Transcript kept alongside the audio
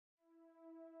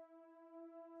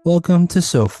Welcome to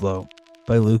SoFlo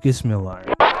by Lucas Milliron.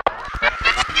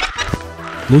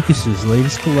 Lucas's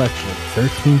latest collection of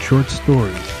 13 short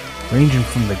stories, ranging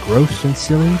from the gross and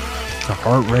silly to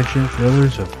heart-wrenching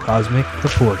thrillers of cosmic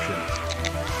proportions.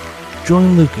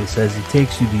 Join Lucas as he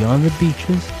takes you beyond the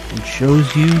beaches and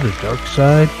shows you the dark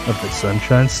side of the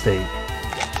Sunshine State.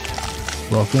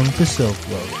 Welcome to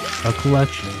SoFlo, a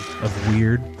collection of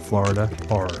weird Florida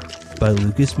horror by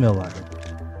Lucas Milliron.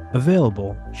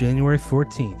 Available January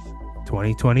 14th,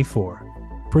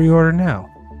 2024. Pre-order now.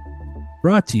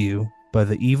 Brought to you by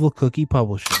the Evil Cookie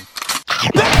Publishing.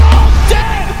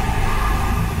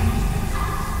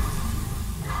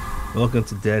 Welcome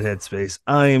to Dead Headspace.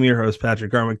 I am your host,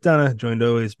 Patrick R. McDonough, joined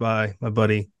always by my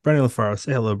buddy, Brennan LaFaro.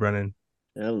 Say hello, Brennan.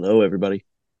 Hello, everybody.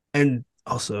 And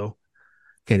also,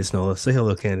 Candace Nola. Say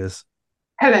hello, Candace.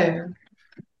 Hello.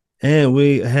 And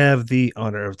we have the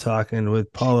honor of talking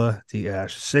with Paula D.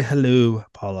 Ashe. Say hello,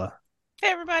 Paula. Hey,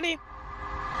 everybody.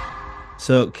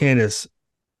 So, Candace,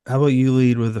 how about you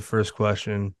lead with the first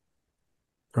question?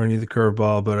 Throwing you the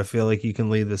curveball, but I feel like you can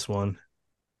lead this one.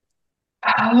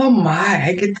 Oh my,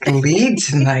 I get the lead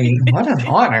tonight. What an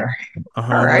honor. All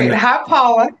right. We're Hi,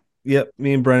 Paula. Yep,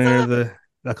 me and Brennan are the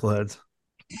knuckleheads.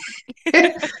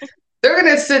 They're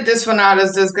going to sit this one out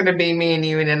as just going to be me and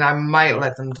you, and then I might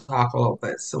let them talk a little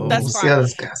bit. So we'll That's see how fine.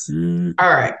 this goes. All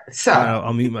right. So,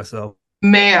 I'll mute myself.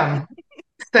 ma'am,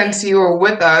 since you are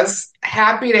with us,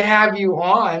 happy to have you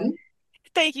on.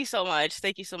 Thank you so much.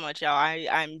 Thank you so much, y'all.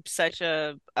 I'm such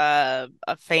a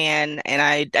fan, and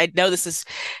I know this is,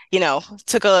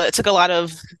 took a lot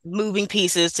of moving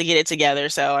pieces to get it together.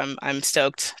 So I'm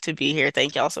stoked to be here.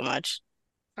 Thank y'all so much.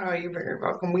 Oh, you're very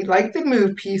welcome. We like to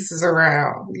move pieces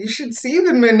around. You should see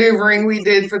the maneuvering we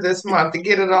did for this month to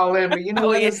get it all in, but you know Oh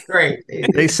what? yeah, It's great.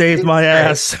 They saved my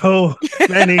ass so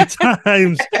many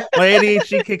times. My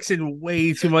ADHD kicks in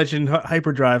way too much in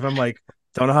hyperdrive. I'm like,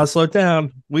 don't know how to slow it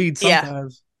down. Weed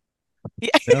sometimes.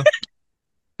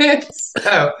 yeah.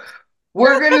 So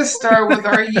we're going to start with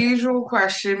our usual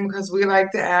question because we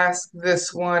like to ask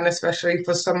this one, especially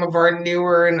for some of our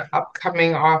newer and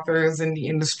upcoming authors in the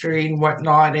industry and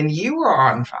whatnot. And you were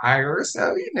on fire.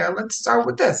 So, let's start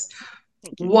with this.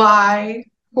 Thank you. Why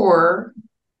horror?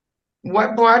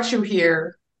 What brought you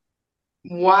here?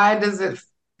 Why does it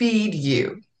feed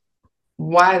you?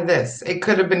 Why this? It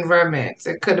could have been romance.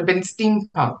 It could have been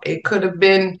steampunk. It could have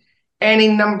been any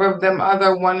number of them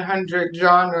other 100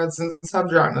 genres and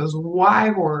subgenres. Why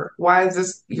horror? Why is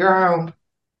this your home?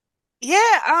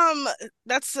 Yeah,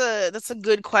 that's a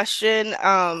good question.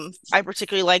 I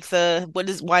particularly like the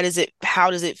how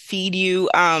does it feed you?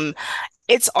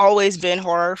 It's always been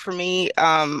horror for me.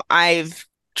 I've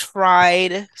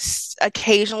tried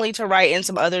occasionally to write in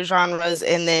some other genres,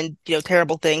 and then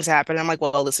terrible things happen. I'm like,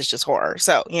 well, this is just horror.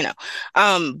 So,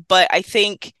 but I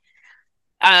think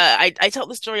I tell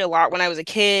the story a lot when I was a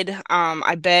kid.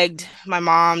 I begged my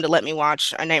mom to let me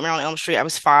watch A Nightmare on Elm Street. I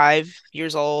was 5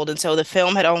 years old, and so the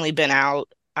film had only been out.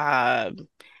 It had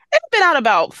been out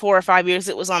about 4 or 5 years.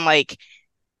 It was on like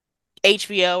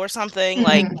HBO or something,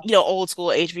 like Mhm. old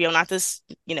school HBO, not this,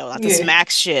 not this Yeah.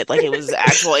 Max shit. Like it was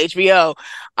actual HBO.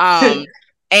 Um,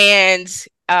 and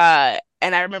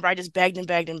and I remember I just begged and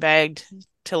begged and begged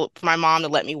for my mom to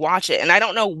let me watch it, and I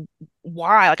don't know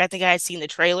why. Like I think I had seen the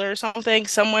trailer or something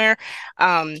somewhere.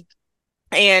 Um,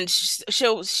 and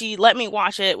she let me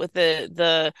watch it with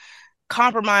the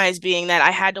compromise being that I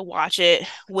had to watch it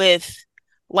with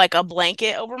like a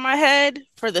blanket over my head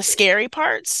for the scary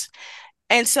parts.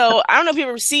 And so I don't know if you've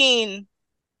ever seen,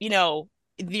 you know,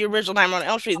 the original Nightmare on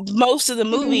Elm Street. Most of the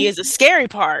movie is a scary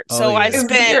part. Oh, So I yeah. It's the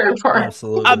spent scary part.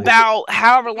 Absolutely. about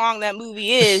however long that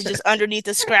movie is just underneath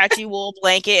the scratchy wool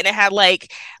blanket, and it had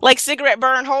like cigarette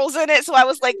burn holes in it. So I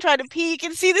was like trying to peek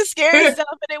and see the scary stuff,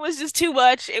 and it was just too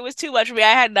much. It was too much for me.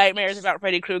 I had nightmares about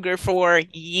Freddy Krueger for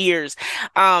years.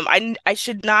 I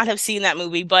should not have seen that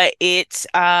movie, but it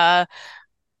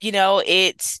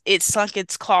sunk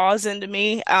its claws into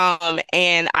me,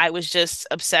 and I was just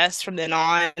obsessed from then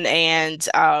on. And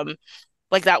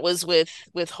like that was with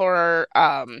horror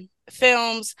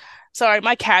films. Sorry,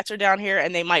 my cats are down here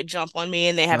and they might jump on me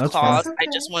and they No, have that's fine. claws. That's I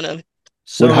okay. just want to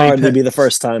So Would many hardly be the pets.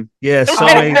 first time. Yeah, All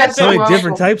pets so are many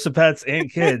different welcome. types of pets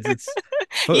and kids. It's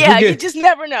but who yeah, you get just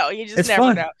never know. You just it's never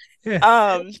fun. know. Yeah.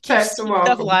 Pets are Keep stuff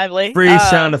welcome. lively. Free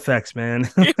sound effects, man.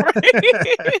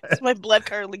 It's my blood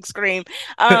curdling scream.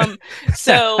 Um,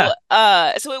 so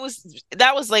it was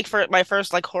that was like for my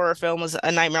first like horror film was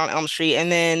A Nightmare on Elm Street,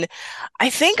 and then I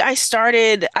think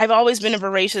I've always been a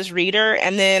voracious reader,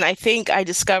 and then I think I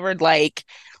discovered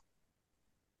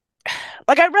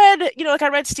like I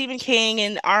read Stephen King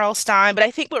and R.L. Stine, but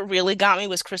I think what really got me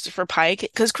was Christopher Pike,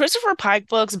 because Christopher Pike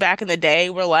books back in the day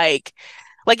were like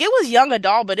it was young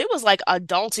adult, but it was like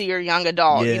adultier young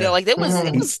adult, Yeah. like it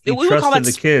Mhm. was He we would call trusted that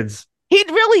the kids. he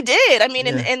really did. I mean,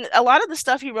 Yeah. and a lot of the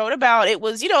stuff he wrote about, it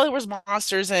was, there was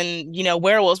monsters and,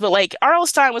 werewolves, but like R.L.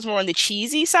 Stine was more on the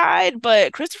cheesy side,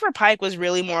 but Christopher Pike was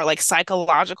really more like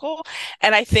psychological.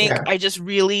 And I think Yeah. I just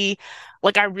really,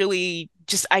 like, I really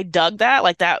just, I dug that,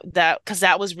 like because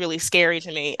that was really scary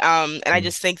to me. And I Mm.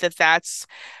 just think that's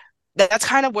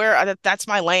kind of where that's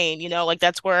my lane, like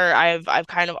that's where I've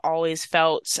kind of always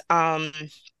felt,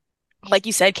 like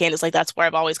you said, Candace, like that's where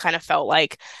I've always kind of felt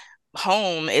like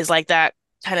home is like that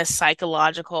kind of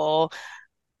psychological,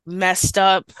 messed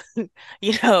up,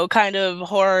 kind of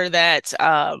horror that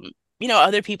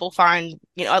other people find,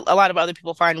 a lot of other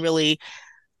people find really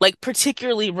like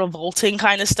particularly revolting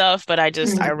kind of stuff, but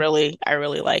Mhm. I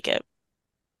really like it.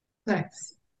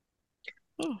 Nice.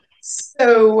 Hmm.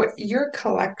 So, your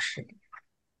collection.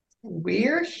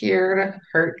 We're here to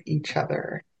hurt each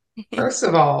other. First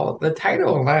of all, the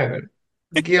title alone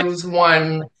gives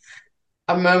one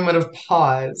a moment of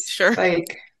pause. Sure.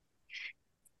 Like,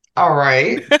 all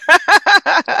right,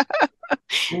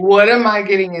 what am I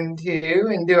getting into?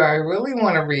 And do I really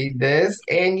want to read this?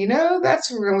 And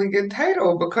that's a really good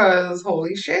title because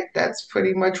holy shit, that's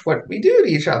pretty much what we do to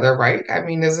each other, right? I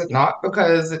mean, is it not?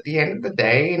 Because at the end of the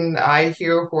day, and I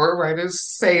hear horror writers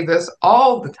say this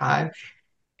all the time,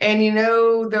 and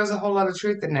there's a whole lot of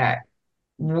truth in that.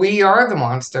 We are the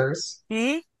monsters.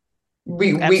 Mhm.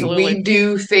 We Absolutely.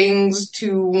 do things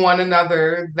to one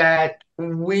another that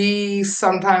we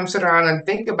sometimes sit around and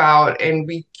think about, and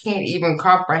we can't even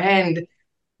comprehend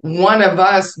one of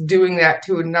us doing that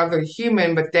to another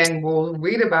human, but then we'll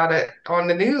read about it on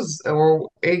the news or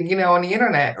on the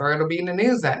internet, or it'll be in the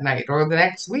news that night or the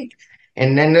next week.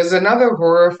 And then there's another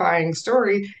horrifying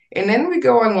story. And then we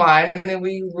go online and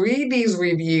we read these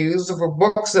reviews for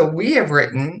books that we have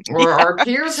written or our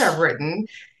peers have written.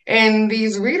 And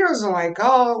these readers are like,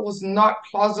 oh, it was not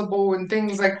plausible and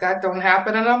things like that don't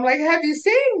happen. And I'm like, have you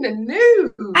seen the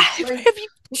news? Like, Have you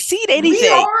seen we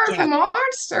anything? are the Yeah.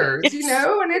 monsters, Yes.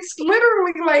 and it's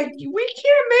literally like we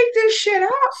can't make this shit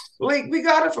up. Like we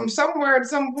got it from somewhere at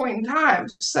some point in time.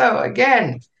 So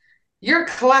again, your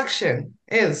collection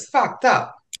is fucked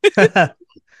up. That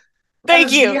Thank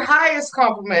is the you. highest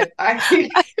compliment I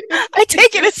I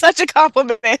take it as such a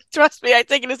compliment. Trust me, I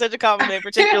take it as such a compliment, I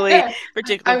particularly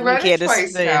from you, read it Candace.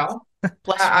 twice So, yeah. now.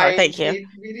 Bless your heart. I Thank you. did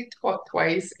read it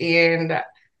twice, and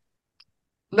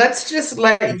let's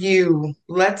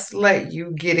let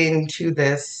you get into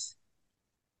this.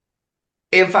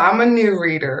 If I'm a new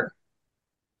reader,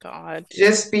 God,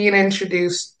 just being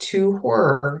introduced to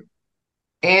horror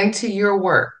and to your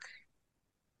work,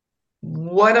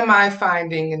 what am I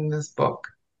finding in this book?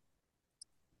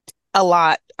 a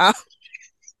lot.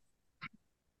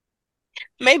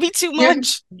 Maybe too Give,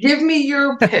 much. give me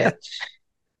your pitch.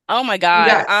 Oh my You God.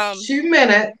 got 2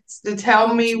 minutes to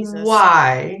tell Oh me Jesus.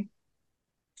 why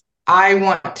I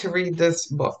want to read this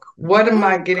book. What am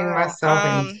I Oh getting girl. myself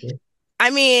into? I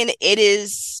mean, it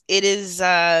is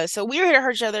so We're Here to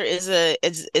Hurt Each Other is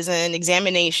an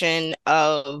examination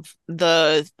of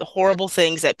the horrible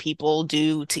things that people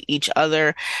do to each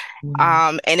other.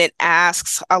 Mm, And it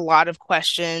asks a lot of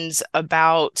questions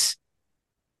about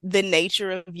the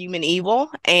nature of human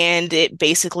evil, and it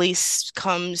basically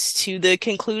comes to the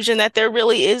conclusion that there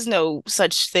really is no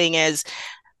such thing as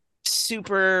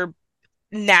super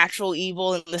natural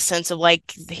evil in the sense of like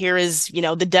here is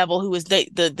the devil who is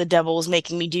the devil is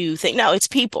making me do thing. No, it's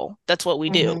people. That's what we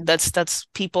do. mhm, That's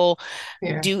people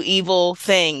yeah. do evil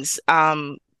things.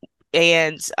 And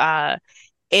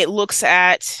it looks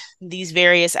at these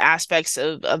various aspects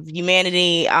of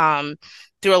humanity,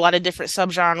 through a lot of different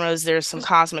subgenres. There's some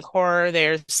cosmic horror,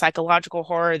 there's psychological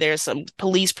horror, there's some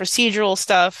police procedural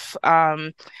stuff.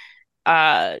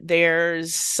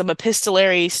 There's some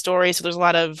epistolary stories, so there's a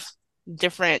lot of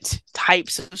different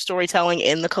types of storytelling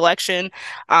in the collection.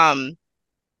 Um,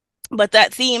 but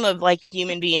that theme of like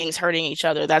human beings hurting each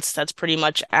other, that's pretty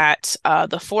much at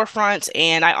the forefront.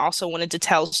 And I also wanted to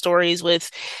tell stories with,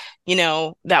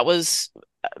 that was,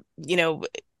 you know,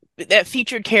 that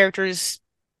featured characters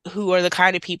who are the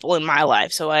kind of people in my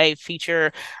life. So I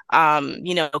feature,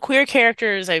 queer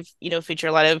characters. I've, feature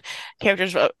a lot of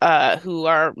characters who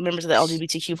are members of the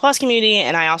LGBTQ plus community,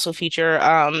 and I also feature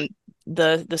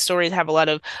the stories have a lot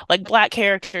of like Black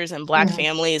characters and Black Mhm.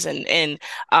 families, and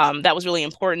that was really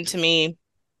important to me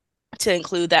to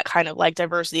include that kind of like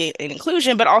diversity and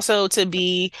inclusion, but also to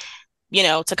be,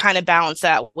 to kind of balance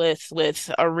that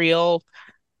with a real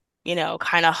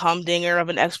kind of humdinger of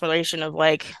an exploration of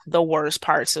like the worst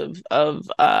parts of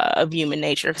human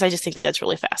nature, because I just think that's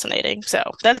really fascinating. So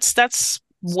that's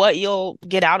what you'll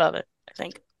get out of it, I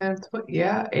think. That's what,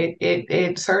 yeah,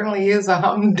 it certainly is a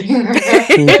humdinger.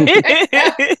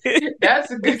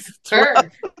 That's a good To wrap,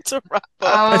 start. to wrap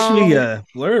up. That should be Um, a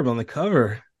blurb on the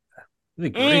cover.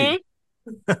 That'd be Mhm. great.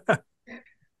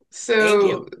 Thank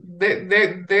you. so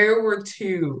there were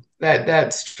two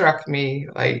that struck me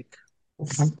like,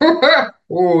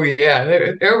 oh yeah,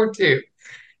 there were two.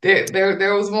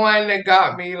 There was one that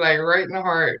got me like right in the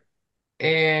heart,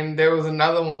 and there was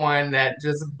another one that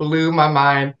just blew my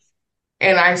mind.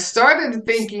 And I started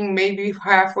thinking maybe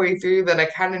halfway through that I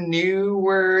kind of knew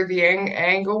where the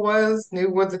angle was, knew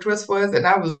what the twist was, and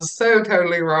I was so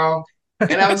totally wrong.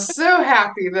 And I was so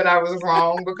happy that I was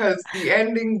wrong because the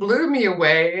ending blew me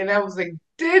away, and I was like,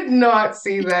 did not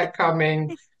see that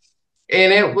coming.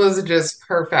 And it was just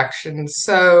perfection.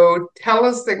 So,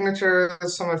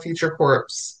 telesignatures from a future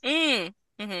corpse Mm.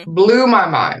 Hmm. blew my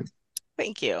mind,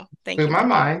 Thank you. Thank blew you. my Thank you.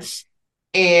 mind.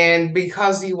 And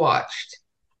because you watched,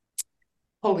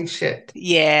 holy shit.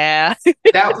 Yeah.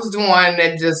 That was the one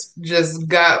that just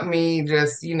got me,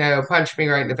 just, punched me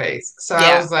right in the face. So I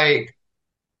Yeah. was like,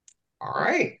 all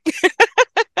right,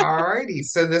 all righty.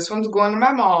 So this one's going to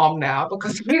my mom now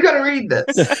because we gotta read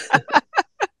this.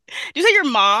 Did you say your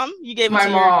mom? You gave it My to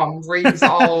your. mom reads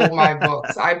all my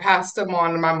books. I passed them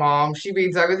on to my mom. She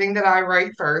reads everything that I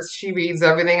write first. She reads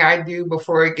everything I do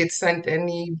before it gets sent to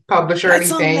any publisher or That's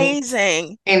anything.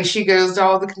 amazing. And she goes to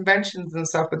all the conventions and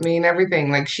stuff with me and everything.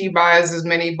 Like she buys as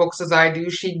many books as I do.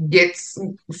 She gets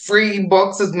free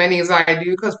books as many as I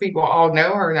do because people all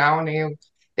know her now and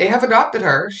they have adopted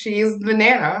her. She is the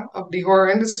Nana of the horror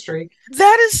industry.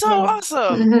 That is so So,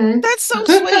 awesome. mhm. That's so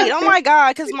sweet. Oh my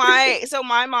God. Because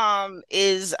my mom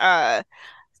is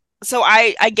so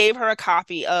I gave her a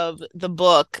copy of the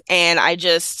book, and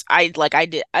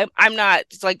I'm not,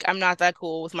 it's like I'm not that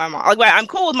cool with my mom. Like I'm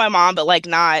cool with my mom, but like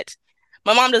not,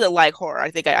 my mom doesn't like horror.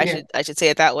 I think Yeah. I should say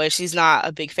it that way. She's not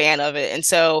a big fan of it. And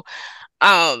so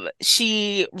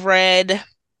she read,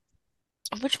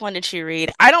 which one did she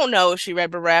read? I don't know if she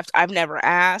read Bereft. I've never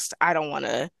asked. I don't want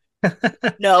to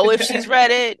know if she's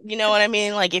read it. You know what I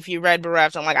mean? Like if you read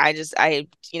Bereft, I'm like,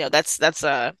 that's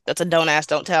a don't ask,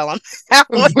 don't tell on that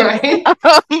one. Right.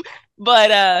 Um,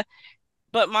 but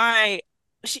but my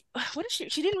she what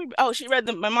did she didn't read, oh, she read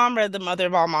my mom read The Mother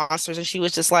of All Monsters, and she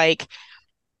was just like,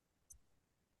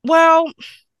 well,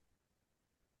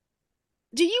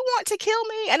 do you want to kill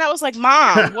me? And I was like,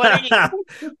 Mom, what are you,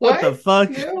 What What? the fuck?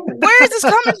 No. where is this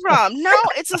coming from? No,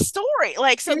 it's a story.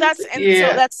 Like, so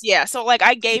Yeah, that's, yeah. So like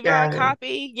I gave her a got it.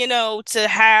 copy, to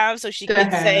have so she To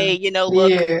could say, have.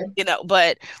 look, Yeah.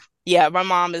 but yeah, my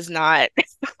mom is not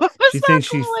She it's not thinks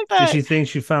cool like did that. she think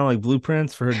she found like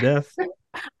blueprints for her death?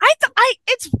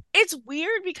 It's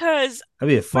weird because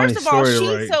That'd be a funny first of all, story to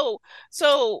she's write.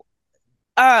 so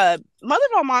Mother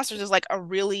of All Monsters is like a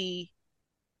really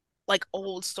like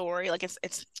old story. Like it's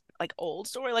like old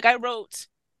story. Like I wrote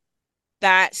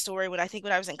that story when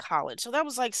I was in college. So that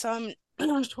was like some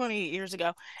 20 years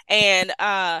ago. And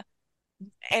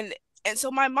and and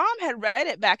so my mom had read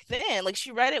it back then. Like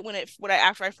she read it when I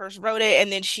after I first wrote it,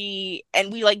 and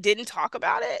then we like didn't talk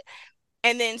about it.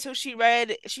 And then so she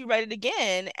read it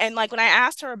again, and like when I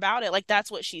asked her about it, like that's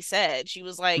what she said. She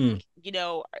was like, Hmm.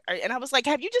 and I was like,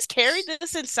 have you just carried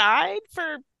this inside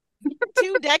for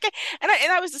 2 decades? And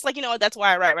I was just like, that's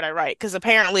why I write what I write, because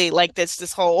apparently like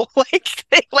this whole like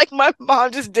thing, like my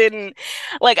mom just didn't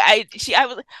like I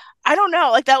was, I don't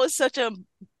know, like that was such a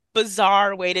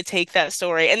bizarre way to take that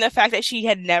story, and the fact that she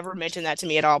had never mentioned that to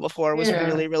me at all before was Yeah.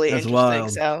 really, really That's interesting.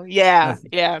 wild. So yeah, That's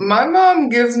yeah. My mom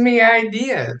gives me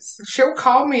ideas. She'll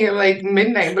call me at like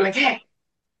midnight and be like, hey,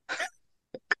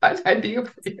 got an idea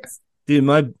for you. dude,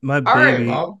 my All right, baby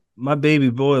mom. my baby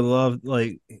boy loved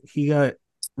like he got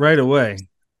right away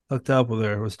hooked up with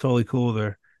her, was totally cool with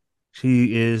her.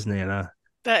 She is Nana.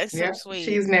 That is so Yeah, sweet.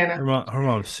 she's Nana. Her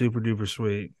mom's super duper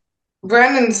sweet.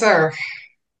 Brandon, sir.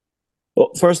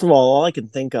 Well, first of all I can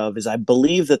think of is I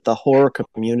believe that the horror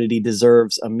community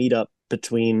deserves a meetup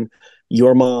between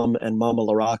your mom and Mama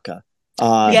Laraka.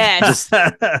 Yes.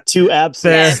 Just two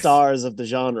absolute Fair. Yes. stars of the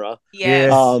genre. Yeah,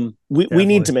 Yes. We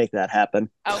need to definitely. make that happen.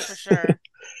 Oh, for sure.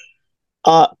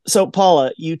 So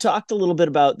Paula, you talked a little bit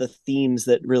about the themes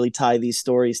that really tie these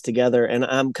stories together, and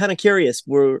I'm kind of curious,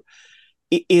 would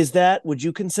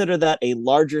you consider that a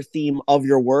larger theme of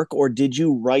your work, or did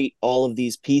you write all of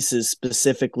these pieces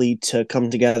specifically to come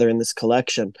together in this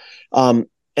collection?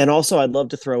 And also, I'd love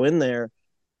to throw in there,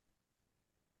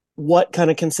 what kind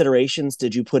of considerations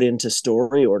did you put into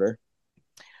story order?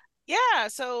 Yeah,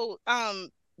 so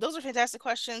those are fantastic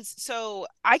questions. So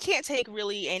I can't take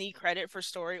really any credit for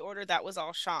story order. That was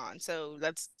all Sean. So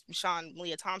that's Sean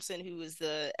Leah Thompson, who is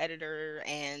the editor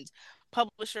and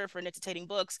publisher for Nictating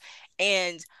Books.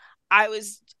 And I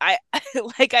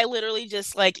like I literally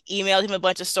just like emailed him a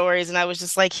bunch of stories and I was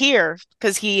just like, here,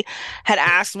 because he had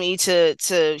asked me to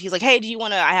he's like, hey, do you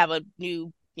want to, I have a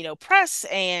new, press,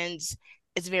 and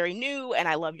it's very new and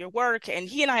I love your work. And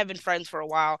he and I have been friends for a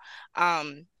while.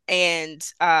 And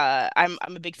I'm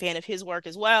a big fan of his work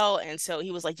as well. And so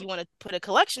he was like, "Do you want to put a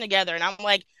collection together?" And I'm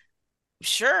like,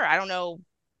 "Sure." I don't know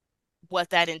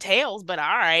what that entails, but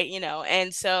all right,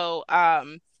 And so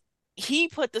he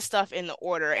put the stuff in the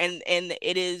order, and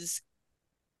it is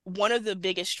one of the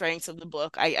biggest strengths of the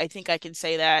book. I think I can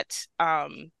say that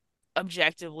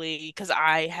objectively, because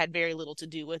I had very little to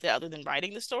do with it other than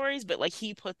writing the stories, but like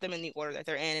he put them in the order that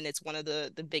they're in, and it's one of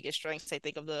the biggest strengths I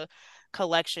think of the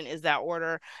collection is that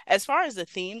order. As far as the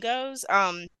theme goes,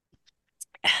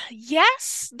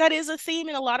 yes, that is a theme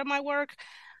in a lot of my work.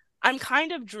 I'm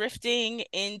kind of drifting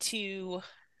into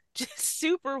just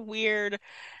super weird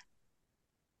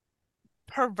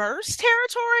perverse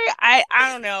territory.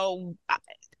 I don't know.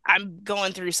 I'm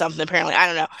going through something apparently. I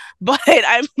don't know. But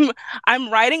I'm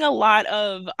writing a lot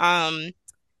of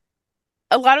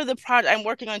the project. I'm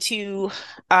working on two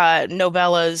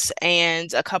novellas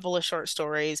and a couple of short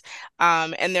stories.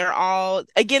 And they're all,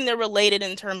 again, they're related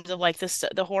in terms of like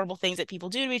the horrible things that people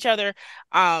do to each other.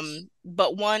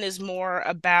 But one is more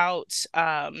about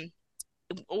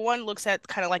one looks at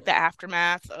kind of like the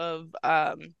aftermath of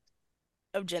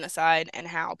genocide and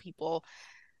how people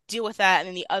deal with that. And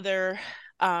then the other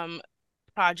um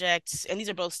projects, and these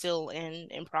are both still in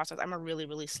process. I'm a really,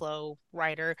 really slow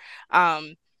writer.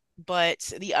 But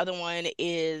the other one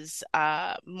is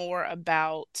more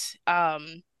about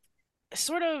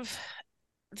sort of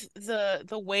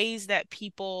the ways that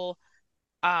people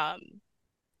um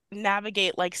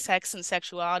navigate like sex and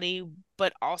sexuality,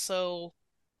 but also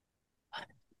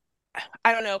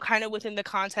I don't know, kind of within the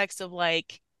context of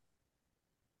like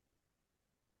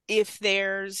if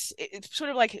there's it's sort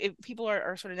of like if people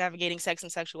are sort of navigating sex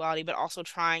and sexuality, but also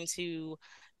trying to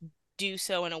do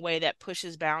so in a way that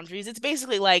pushes boundaries. It's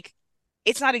basically like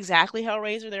it's not exactly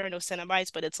Hellraiser, there are no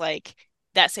Cenobites, but it's like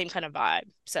that same kind of vibe.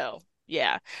 So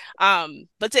yeah.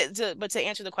 But to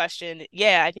answer the question,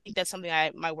 yeah, I think that's something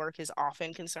my work is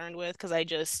often concerned with because I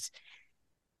just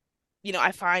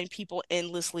I find people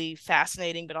endlessly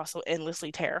fascinating, but also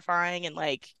endlessly terrifying. And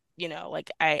like, like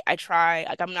I try,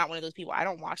 like, I'm not one of those people, I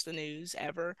don't watch the news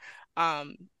ever,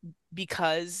 um,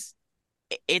 because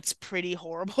it's pretty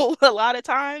horrible a lot of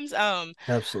times.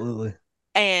 Absolutely.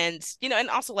 And, and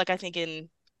also like, I think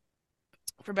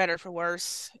for better or for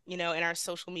worse, in our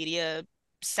social media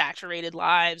saturated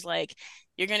lives, like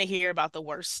you're gonna hear about the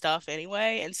worst stuff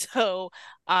anyway. And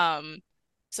um,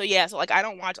 so yeah, so like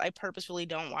I purposefully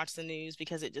don't watch the news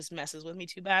because it just messes with me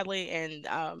too badly. And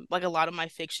like a lot of my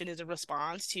fiction is a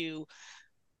response to,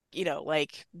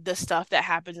 like the stuff that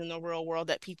happens in the real world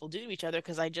that people do to each other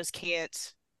because I just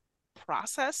can't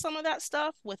process some of that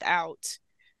stuff without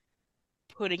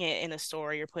putting it in a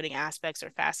story or putting aspects or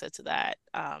facets of that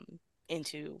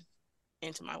into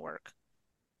my work.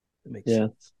 That makes Yeah.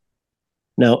 sense.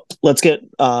 Now let's get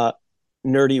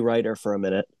nerdy writer for a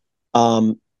minute.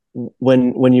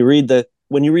 When you read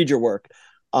your work,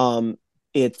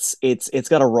 it's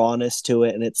got a rawness to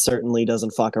it, and it certainly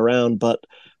doesn't fuck around. But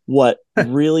what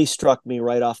really struck me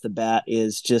right off the bat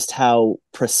is just how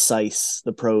precise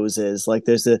the prose is. Like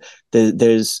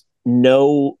there's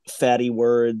no fatty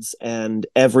words, and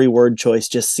every word choice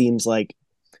just seems like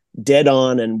dead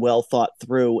on and well thought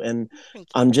through. And Thank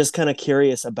you. I'm just kind of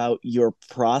curious about your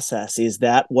process. Is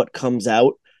that what comes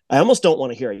out? I almost don't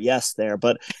want to hear a yes there,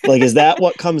 but like, is that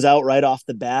what comes out right off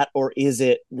the bat, or is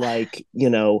it like,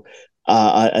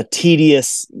 a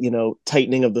tedious,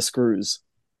 tightening of the screws?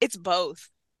 It's both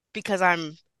because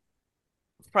I'm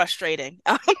frustrating.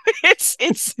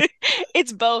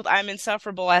 It's both. I'm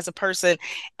insufferable as a person.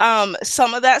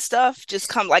 Some of that stuff just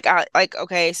come like I like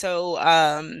okay, so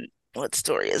what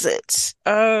story is it?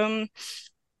 Not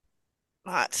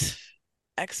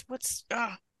X what's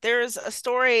there's a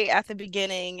story at the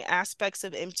beginning, aspects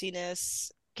of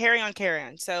emptiness, carry on.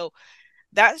 So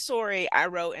that story I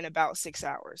wrote in about 6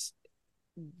 hours.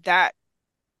 That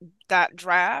that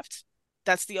draft,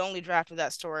 that's the only draft of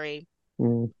that story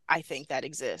Mm. I think that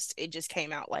exists. It just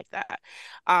came out like that.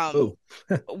 Oh,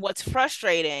 What's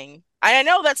frustrating, I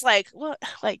know that's like, well,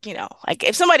 like, like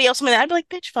if somebody else made that, I'd be like,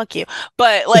 bitch, fuck you.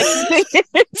 But like,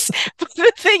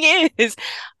 the thing is,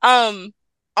 um,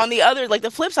 on the other, like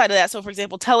the flip side of that, so for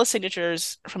example,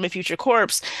 Telesignatures from a Future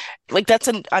Corpse, like that's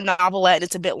a novelette and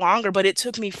it's a bit longer, but it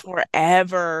took me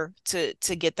forever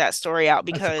to get that story out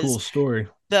That's a cool because story.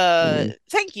 Mhm.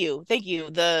 thank you.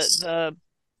 The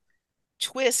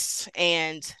twists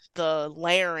and the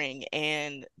layering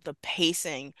and the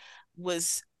pacing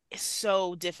was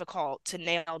so difficult to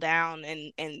nail down,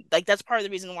 and like that's part of the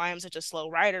reason why I'm such a slow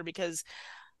writer, because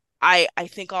I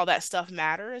think all that stuff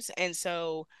matters. And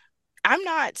so I'm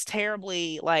not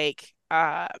terribly like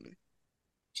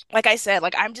I said,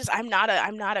 like I'm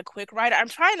not a quick writer. I'm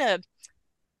trying to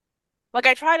like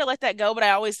I try to let that go, but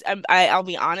I'll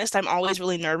be honest, I'm always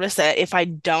really nervous that if I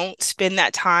don't spend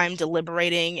that time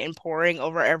deliberating and poring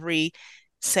over every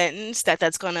sentence, that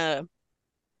that's gonna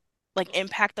like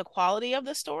impact the quality of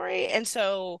the story. And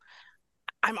so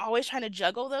I'm always trying to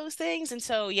juggle those things. And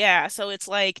so yeah, so it's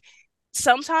like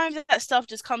sometimes that stuff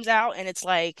just comes out and it's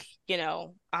like,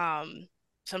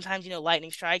 sometimes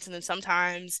lightning strikes, and then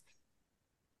sometimes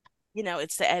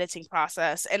it's the editing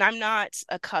process. And I'm not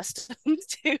accustomed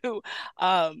to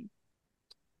um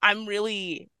I'm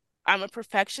really I'm a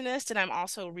perfectionist, and I'm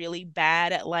also really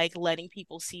bad at like letting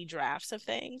people see drafts of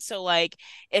things. So like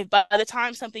if by the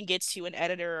time something gets to an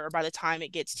editor or by the time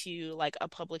it gets to like a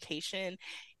publication,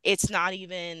 it's not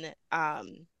even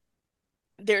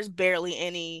there's barely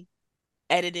any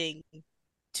editing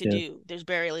to Yeah. do. There's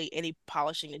barely any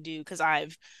polishing to do because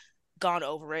I've gone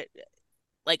over it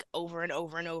like over and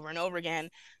over and over and over again,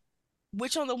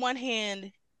 which on the one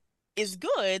hand is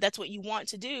good. That's what you want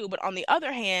to do. But on the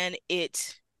other hand,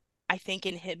 it, I think,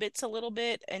 inhibits a little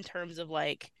bit in terms of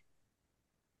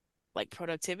like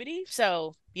productivity.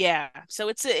 So yeah. So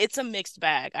it's a mixed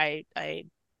bag.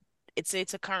 It's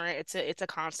a current, it's a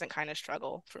constant kind of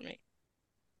struggle for me.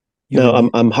 You have No,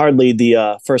 any? I'm hardly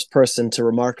the first person to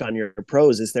remark on your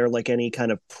prose. Is there like any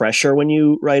kind of pressure when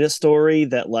you write a story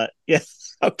that let? Yeah,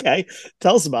 okay,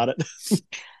 tell us about it.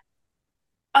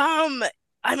 Um,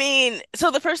 I mean, so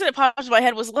the first thing that popped in my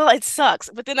head was, well, it sucks.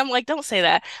 But then I'm like, don't say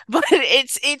that. But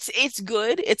it's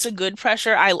good. It's a good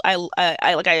pressure.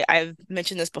 I've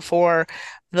mentioned this before.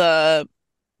 The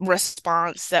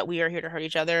response that We Are Here to Hurt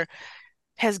Each Other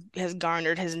has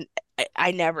garnered has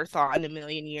I never thought in a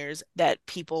million years that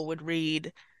people would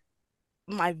read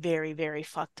my very, very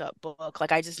fucked up book.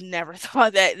 Like I just never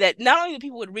thought that not only the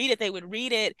people would read it, they would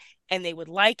read it and they would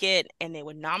like it and they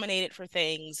would nominate it for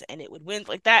things and it would win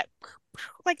like that.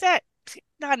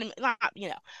 Not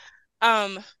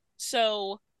Um,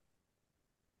 so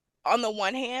on the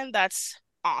one hand, that's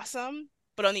awesome,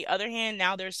 but on the other hand,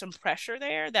 now there's some pressure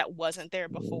there that wasn't there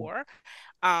before.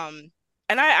 Um,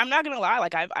 and I'm not gonna lie,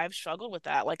 like I've struggled with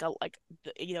that.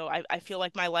 I feel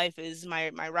like my life is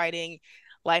my writing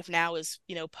life now is,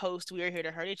 post We Are Here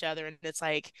to Hurt Each Other, and it's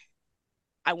like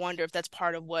I wonder if that's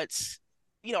part of what's,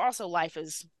 also life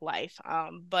is life.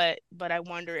 But I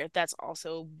wonder if that's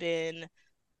also been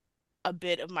a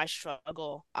bit of my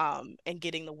struggle in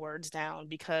getting the words down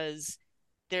because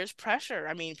there's pressure.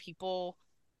 I mean, people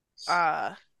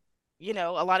uh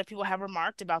a lot of people have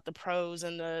remarked about the prose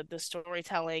and the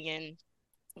storytelling and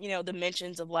the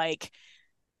mentions of like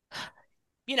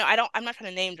I'm not trying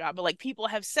to name drop, but like people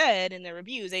have said in their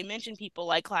reviews, they mention people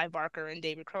like Clive Barker and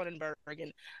David Cronenberg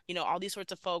and all these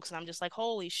sorts of folks, and I'm just like,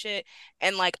 holy shit.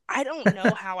 And like I don't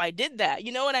know how I did that.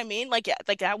 You know what I mean? Like yeah,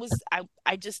 like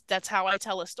I just that's how I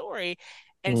tell a story.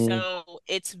 And Mm, so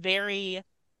it's very,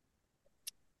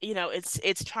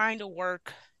 it's trying to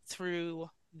work through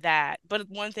that. But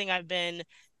one thing I've been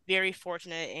very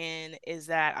fortunate in is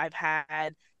that I've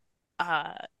had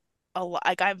uh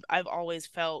like I've always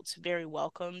felt very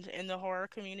welcomed in the horror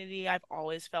community. I've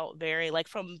always felt very like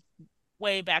from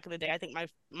way back in the day. I think my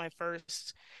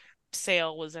first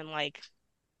sale was in like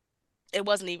it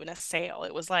wasn't even a sale.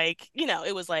 It was like,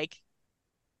 it was like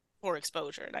for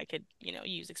exposure, and I could,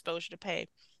 use exposure to pay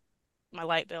my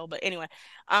light bill. But anyway,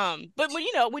 but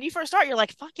when you first start, you're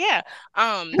like, fuck yeah.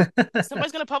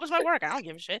 Somebody's gonna publish my work. I don't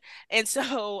give a shit. And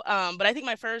so, but I think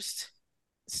my first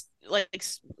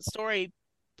story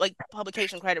like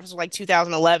publication credit was like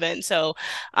 2011. So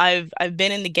I've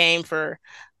been in the game for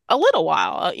a little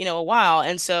while, a while.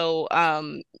 And so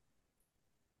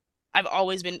I've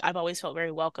always felt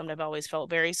very welcomed. I've always felt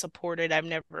very supported. I've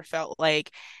never felt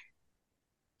like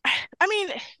I mean,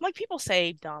 like people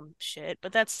say dumb shit,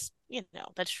 but that's,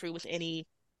 that's true with any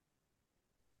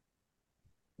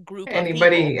group of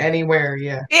people. Anybody, anywhere,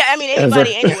 yeah. Yeah, I mean ever.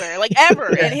 anybody anywhere, like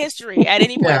ever in Yeah, history, at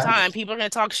any point in yeah. time, people are gonna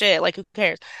talk shit. Like who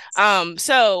cares?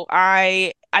 So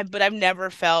but I've never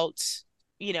felt,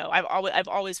 I've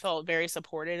always felt very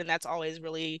supported, and that's always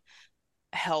really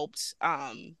helped.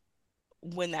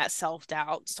 when that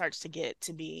self-doubt starts to get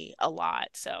to be a lot.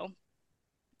 So,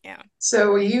 yeah.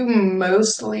 So are you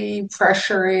mostly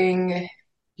pressuring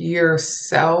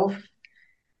yourself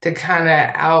to kind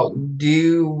of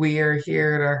outdo we're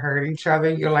here to hurt each other?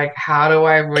 You're like, how do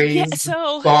I Yeah, raise the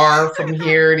so bar from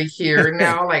here to here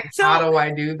now? Like, how so do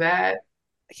I do that?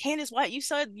 Candace, what you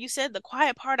said the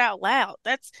quiet part out loud.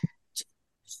 That's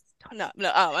no,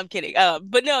 no, I'm kidding.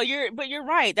 But no, you're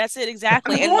right. That's it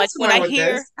exactly. I'm And going like when somewhere I with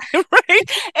hear, this. right,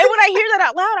 and when I hear that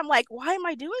out loud, I'm like, why am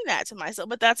I doing that to myself?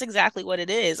 But that's exactly what it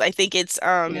is. I think it's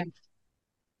Yeah.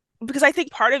 because I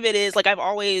think part of it is like I've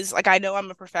always like I know I'm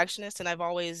a perfectionist, and I've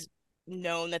always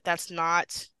known that that's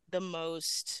not the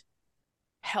most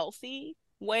healthy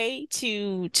way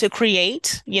to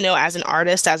create. As an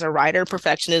artist, as a writer,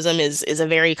 perfectionism is a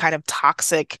very kind of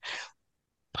toxic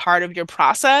part of your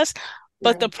process.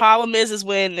 But Yeah. the problem is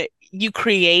when you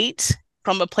create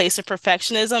from a place of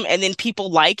perfectionism and then people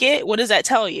like it, what does that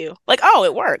tell you? Like, oh,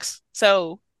 it works.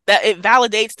 So that it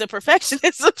validates the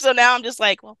perfectionism. So now I'm just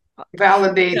like, well, fuck.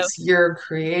 So, Validates your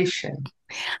creation.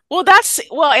 well,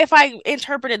 if I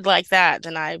interpreted like that,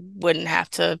 then I wouldn't have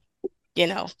to, you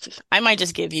know, I might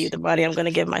just give you the money I'm going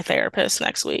to give my therapist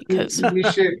next week because You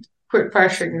should quit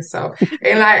pressuring yourself.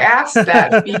 And I asked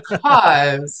that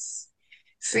because,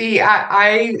 see,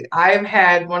 I've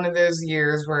had one of those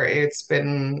years where it's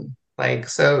been like,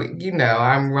 so,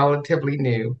 I'm relatively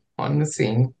new on the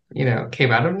scene,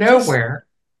 came out of just, nowhere.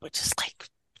 but just like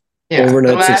Yeah,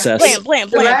 Overnight success. blam, blam,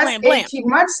 the blam, last blam, blam. 18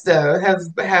 months though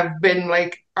have been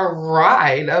like a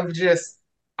ride of just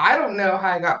I don't know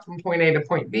how I got from point A to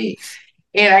point B.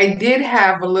 And I did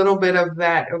have a little bit of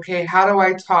that, okay, how do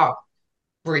I top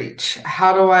Breach?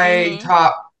 How do I Mm-hmm.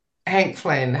 top Hank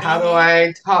Flynn? How do Mm-hmm.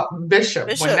 I top Bishop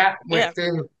when Bishop. that Yeah. went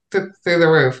through the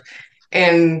roof?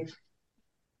 And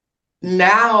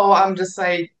now I'm just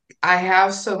like, I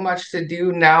have so much to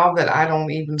do now that I don't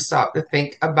even stop to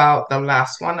think about the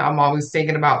last one. I'm always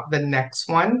thinking about the next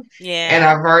one. And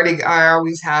Yeah. I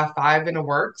always have five in the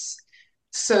works.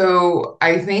 So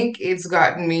I think it's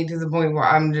gotten me to the point where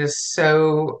I'm just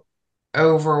so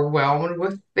overwhelmed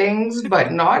with things,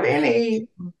 but not in a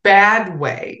bad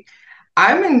way.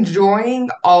 I'm enjoying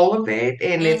all of it.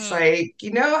 And it's Mm-hmm. like,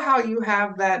 you know how you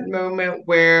have that moment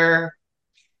where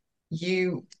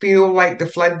you feel like the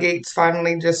floodgates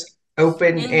finally just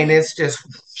open and Mm-hmm. it's just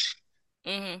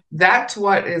Mm-hmm. that's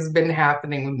what has been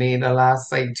happening with me the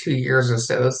last like 2 years or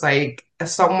so. It's like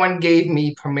someone gave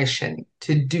me permission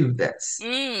to do this.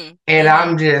 Mm. And Mm-hmm.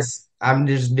 I'm just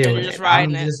And you're doing just it.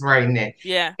 riding I'm it. just writing it.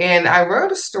 Yeah. And I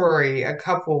wrote a story, a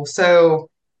couple. So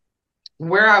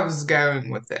where I was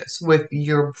going with this, with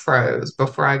your prose,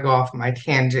 before I go off my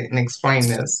tangent and explain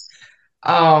this,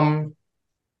 um,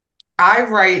 I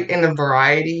write in a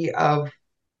variety of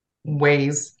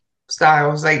ways,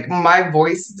 styles. Like my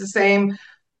voice is the same,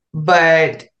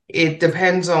 but it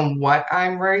depends on what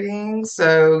I'm writing.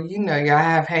 So, yeah, I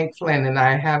have Hank Flynn and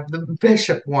I have the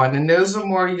Bishop one, and those are Mm-hmm.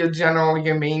 more your general,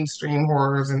 your mainstream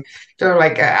horrors, and they're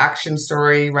like an action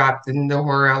story wrapped in the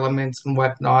horror elements and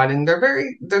whatnot. And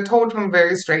they're told from a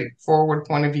very straightforward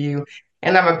point of view.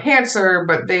 And I'm a pantser,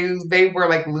 but they were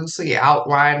like loosely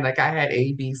outlined, like I had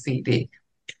A, B, C, D.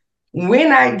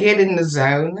 When I get in the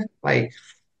zone, like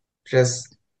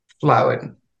just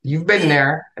flowing. You've been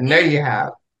there. I know Mm-hmm. you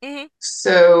have. Mm-hmm.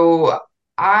 So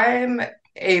I'm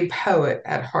a poet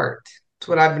at heart. It's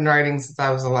what I've been writing since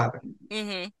I was 11,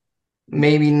 Mm-hmm.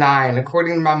 maybe nine.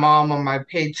 According to my mom on my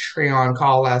Patreon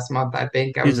call last month, I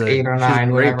think I was eight or she's a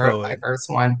nine when I great wrote my poet, first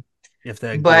one. if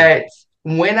that good. But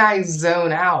when I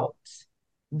zone out,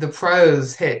 the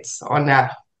prose hits on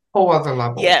that whole other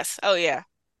level, Yes. Oh yeah.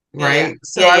 Yeah, yeah. right?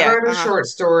 So Yeah, I yeah. wrote a Uh-huh. short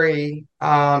story.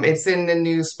 It's in the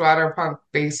new Splatterpunk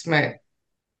basement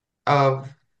of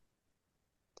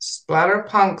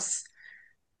Splatterpunk's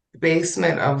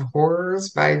Basement of Horrors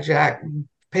by Jack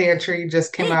Pantry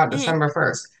just came out Mm-hmm. December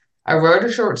 1st. I wrote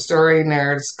a short story in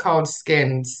there. It's called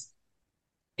Skins.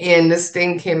 And this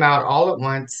thing came out all at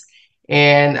once.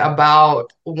 And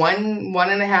about one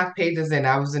and a half pages in,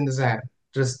 I was in the zone,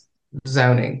 just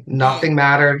zoning. Mm-hmm. Nothing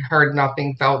mattered, heard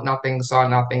nothing, felt nothing, saw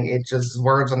nothing. It just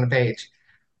words on the page.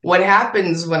 What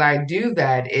happens when I do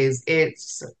that is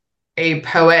it's a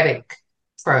poetic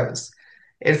prose.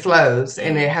 It flows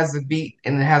and it Mm-hmm. has the beat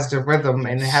and it has the rhythm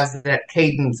and it has that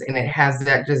cadence and it has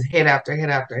that just hit after hit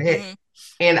after hit. Mm-hmm.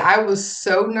 And I was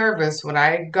so nervous when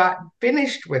I got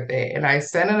finished with it and I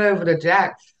sent it over to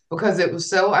Jack because it was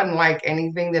so unlike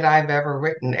anything that I've ever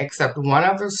written, except one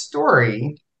other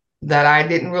story that I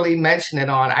didn't really mention it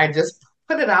on. I just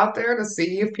put it out there to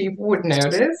see if people would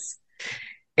notice.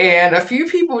 And a few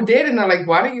people did, and they're like,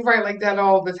 "Why do you write like that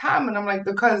all the time?" And I'm like,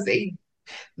 "Because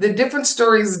The different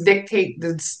stories dictate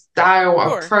the style of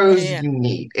Sure. Yeah, prose yeah. you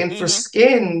need. And for Mm-hmm.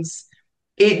 Skins,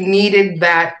 it needed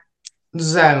that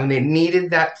zone. It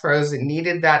needed that prose. It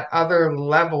needed that other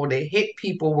level to hit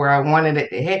people where I wanted it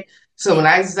to hit. So when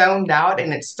I zoned out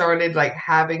and it started like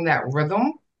having that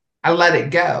rhythm, I let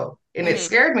it go. And it Mm-hmm.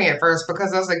 scared me at first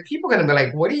because I was like, people are going to be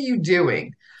like, what are you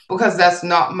doing? Because that's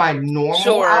not my normal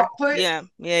Sure. output. Yeah.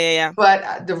 Yeah. Yeah. Yeah.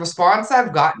 But the response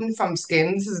I've gotten from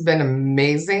Skins has been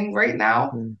amazing right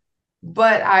now. Mm.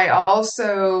 But I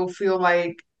also feel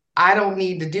like I don't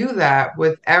need to do that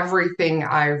with everything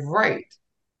I write.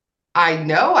 I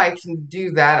know I can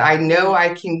do that. I know Mm-hmm. I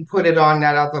can put it on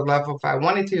that other level if I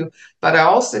wanted to. But I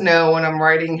also know when I'm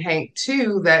writing Hank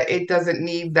 2 that it doesn't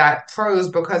need that prose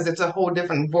because it's a whole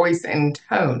different voice and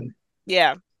tone.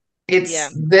 Yeah. It's Yeah.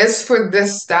 this for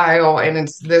this style and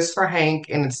it's this for Hank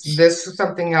and it's this for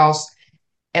something else.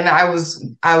 And I was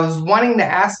wanting to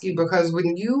ask you because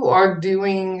when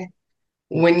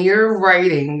you're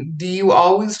writing, do you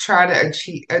always try to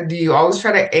achieve, do you always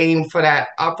try to aim for that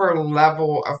upper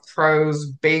level of prose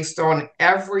based on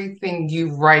everything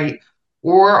you write,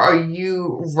 or are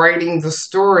you writing the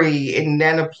story and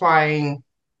then applying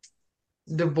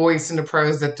the voice and the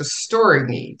prose that the story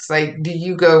needs? Like, do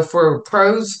you go for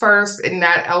prose first and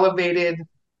that elevated,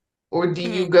 or do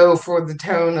you Mm-hmm. go for the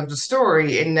tone of the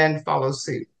story and then follow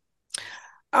suit?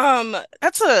 Um,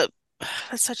 that's a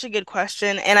that's such a good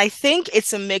question. And I think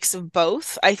it's a mix of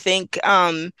both. I think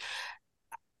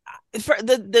for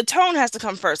the tone has to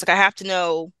come first. Like I have to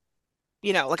know,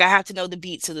 like I have to know the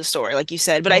beats of the story, like you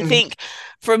said. But I Mhm. think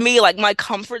for me, like my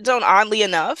comfort zone, oddly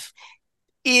enough,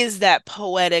 is that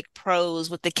poetic prose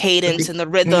with the cadence and the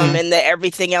rhythm Mhm. and the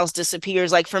everything else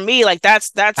disappears. Like for me, like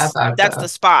that's I that's thought that's the so.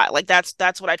 spot. Like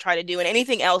that's what I try to do. And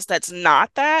anything else that's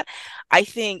not that, I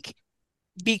think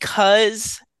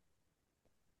because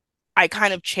I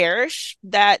kind of cherish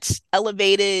that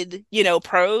elevated,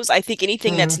 prose. I think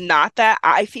anything that's Mhm. not that,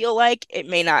 I feel like it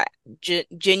may not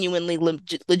genuinely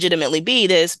legitimately be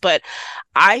this, but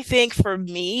I think for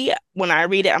me, when I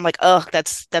read it, I'm like, oh,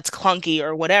 that's clunky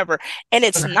or whatever, and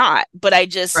it's Okay. not. But I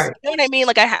just, Right. you know what I mean?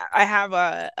 Like I have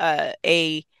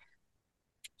a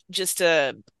just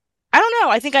a I don't know.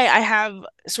 I think I have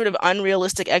sort of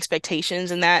unrealistic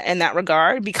expectations in that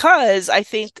regard because I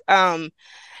think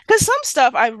because some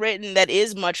stuff I've written that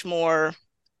is much more,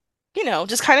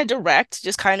 just kind of direct,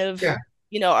 just kind of, Yeah.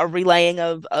 a relaying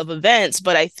of events.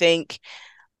 But I think,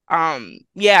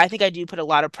 yeah, I think I do put a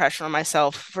lot of pressure on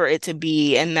myself for it to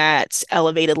be in that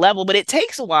elevated level. But it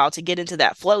takes a while to get into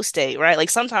that flow state, right? Like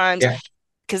sometimes, Yeah.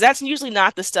 because that's usually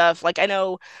not the stuff. Like I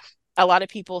know a lot of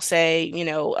people say,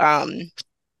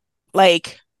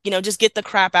 like, just get the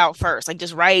crap out first. Like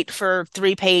just write for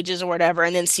 3 pages or whatever,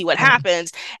 and then see what Yeah.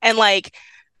 happens. And like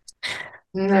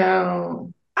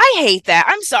No. I hate that.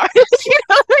 I'm sorry. You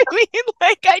know what I mean?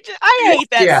 Like I hate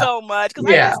that Yeah. so much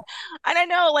because Yeah. and I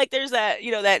know like there's that,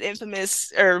 that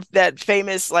infamous or that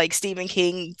famous like Stephen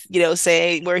King,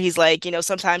 saying where he's like,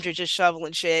 sometimes you're just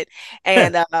shoveling shit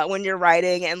and when you're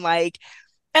writing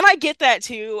and I get that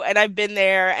too, and I've been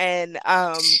there, and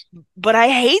but I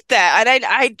hate that, and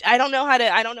I don't know how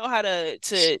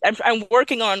to I'm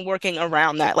working on working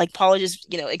around that. Like Paula just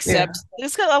Yeah. accepts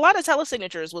this 'cause a lot of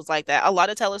telesignatures was like that. A lot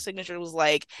of telesignatures was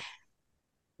like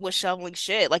was shoveling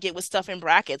shit, like it was stuff in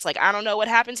brackets. Like I don't know what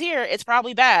happens here. It's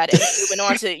probably bad, and then moving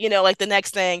on to like the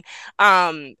next thing.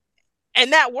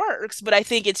 And that works, but I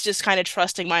think it's just kind of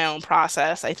trusting my own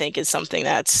process. I think is something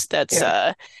that's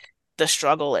Yeah. the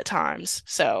struggle at times.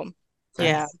 So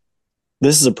yeah. Sense.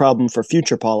 This is a problem for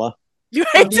future Paula. For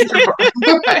Right. future,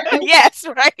 Yes,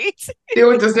 right. deal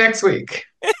with this next week.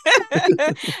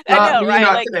 I Not know, me, right?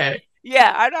 not Like, today.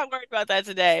 yeah, I'm not worried about that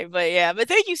today, but yeah, but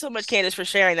thank you so much, Candace, for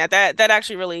sharing that. That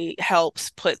actually really helps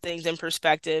put things in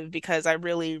perspective because I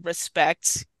really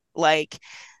respect like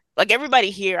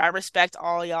everybody here. I respect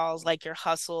all y'all's like your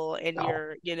hustle and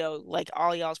No. your, like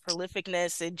all y'all's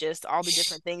prolificness and just all the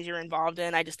different things you're involved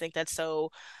in. I just think that's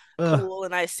so Ugh, cool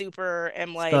and I super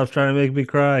am stop like trying to make me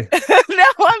cry. no,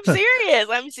 I'm serious.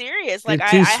 I'm serious. Like You're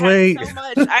too sweet.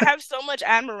 I have so much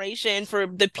admiration for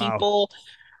the Wow. people,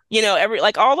 every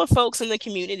like all the folks in the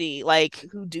community like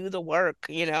who do the work,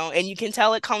 and you can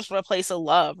tell it comes from a place of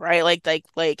love, right? Like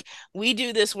we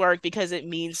do this work because it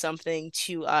means something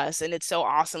to us and it's so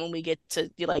awesome when we get to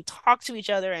like talk to each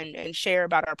other and share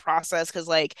about our process because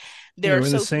like Yeah, there are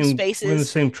so few we're in the spaces.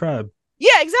 same tribe.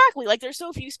 Yeah, exactly. Like there's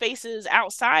so few spaces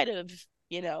outside of,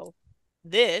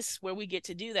 this where we get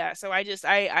to do that. So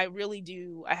I really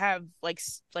do I have like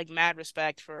like mad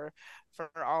respect for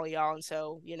all y'all and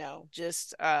so,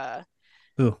 just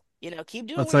Ooh, keep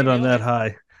doing let's what end you're on that doing.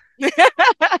 high.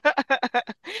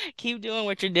 Keep doing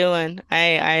what you're doing.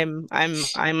 I'm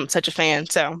such a fan.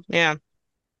 So yeah.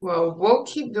 Well, we'll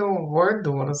keep doing what we're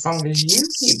doing as long as you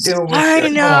keep doing what I you're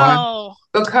doing. know.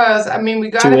 Because I mean, we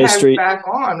got to Two-way have you street. back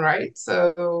on, right?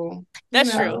 So, you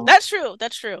That's true. know, That's true.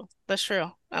 That's true. That's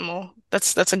true.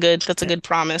 That's a good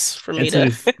promise for And me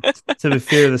to to be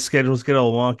fair, the schedules get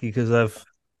all wonky because I've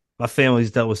my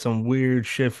family's dealt with some weird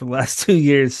shit for the last 2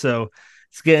 years, so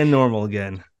it's getting normal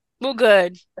again. well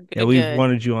good. Yeah, Good, we've good.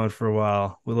 wanted you on for a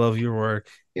while. We love your work.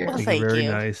 I Well, yeah, think you're thank very you.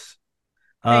 nice.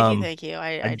 Thank you, Um, thank you.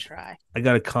 I I try. I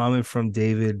got a comment from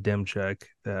David Demchek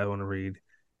that I want to read. It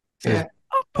says, yeah.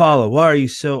 Paula, why are you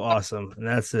so awesome? And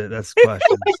that's it. That's the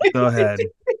question. So go ahead.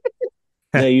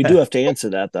 Yeah, you do have to answer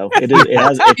that though.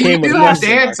 It You came with do a have to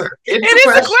question mark. answer. It's It a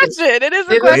is a question. question. It is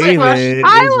a It is a question. question.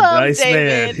 David is I a love nice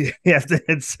man. David. You have to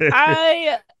answer.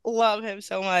 I love him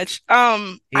so much.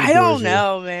 He I adores don't you.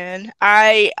 know, man.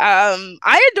 I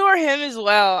adore him as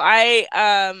well. I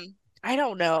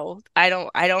don't know. I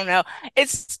don't know.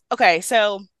 It's okay,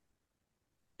 so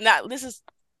now this is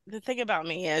the thing about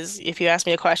me is if you ask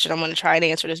me a question, I'm gonna try and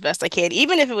answer it as best I can.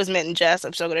 Even if it was meant in jest,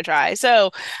 I'm still gonna try.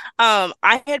 So,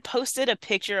 I had posted a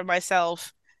picture of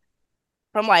myself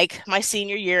from like my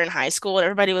senior year in high school, and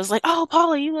everybody was like, "Oh,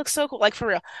 Paula, you look so cool!" Like for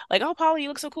real, like, "Oh, Paula, you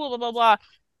look so cool." Blah blah blah,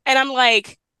 and I'm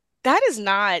like, that is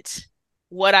not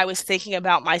what I was thinking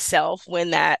about myself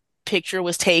when that picture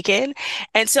was taken,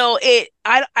 and so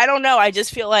I don't know. I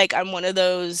just feel like I'm one of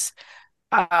those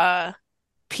uh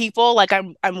people. Like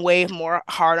I'm way more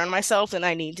hard on myself than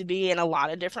I need to be in a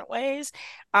lot of different ways.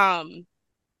 Um,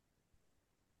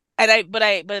 but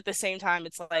at the same time,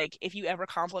 it's like if you ever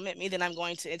compliment me, then I'm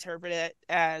going to interpret it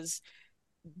as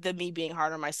the me being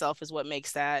hard on myself is what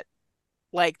makes that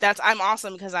like that's I'm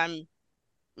awesome because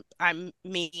I'm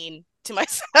mean to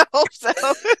myself. So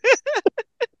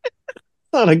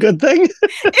Not a good thing.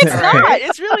 it's All not. right.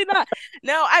 It's really not.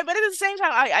 No, I but at the same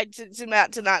time, I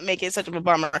to not make it such of a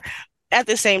bummer. At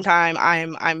the same time,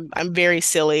 I'm very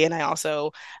silly and I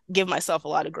also give myself a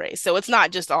lot of grace. So it's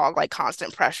not just all like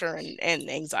constant pressure and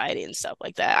anxiety and stuff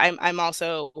like that. I'm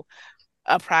also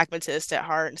a pragmatist at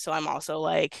heart. So I'm also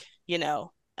like,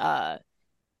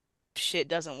 shit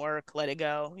doesn't work, let it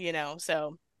go,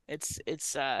 So it's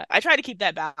I try to keep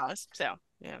that balance. So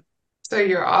yeah. So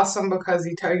you're awesome because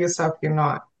you tell yourself you're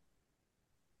not.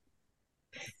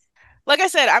 Like I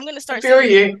said, I'm gonna I start feel singing.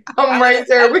 you. I'm I'm gonna right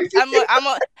there with you. I'm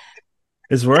a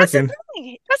It's that's the working.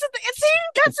 thing. That's the thing. See,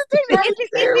 that's the thing. Right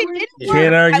If there it with didn't you.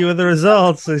 Can't work, I argue would with the do something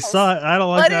results. I else. saw it. I don't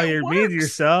like But how it you're mean to works.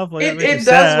 yourself. Like that makes you It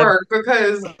does sad. work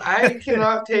because I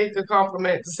cannot take a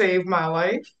compliment to save my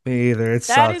life. Me either. It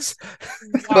That sucks. is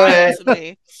wild But to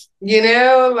me.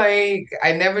 like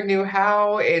I never knew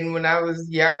how. And when I was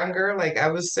younger, like I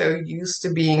was so used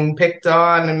to being picked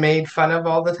on and made fun of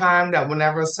all the time that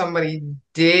whenever somebody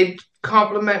did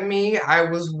compliment me, I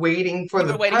was waiting for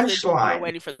the You were punchline.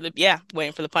 waiting for the yeah,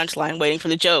 waiting for the punchline, waiting for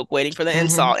the joke, waiting for the Hmm.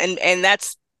 insult. And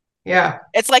that's Yeah,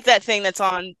 it's like that thing that's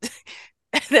on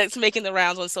that's making the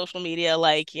rounds on social media,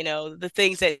 like, the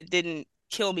things that didn't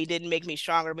kill me didn't make me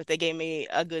stronger, but they gave me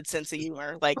a good sense of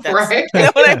humor. Like that's, right. you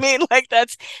know what I mean? Like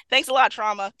that's thanks a lot,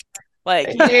 trauma.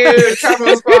 Like, Thank you,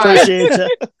 trauma squad. Appreciate you.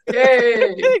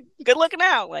 Yay. good looking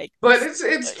out. Like, But it's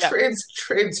yeah,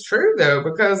 tr it's true though,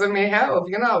 because I mean, hell, if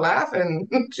you're not laughing,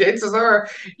 chances are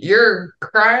you're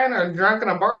crying or drunk in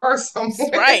a bar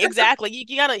right, somewhere. exactly.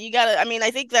 You gotta. I mean,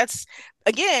 I think that's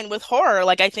again with horror.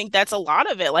 Like, I think that's a lot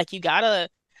of it. Like, you gotta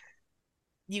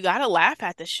laugh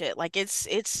at the shit. Like, it's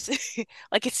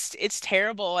like it's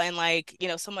terrible, and like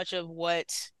so much of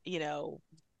what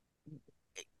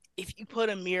if you put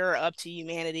a mirror up to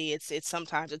humanity, it's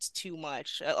sometimes it's too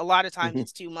much. A lot of times Mhm.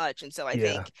 it's too much, and so I Yeah.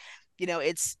 think,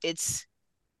 it's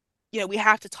we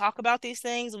have to talk about these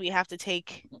things. We have to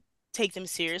take them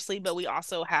seriously, but we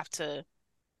also have to,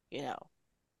 you know,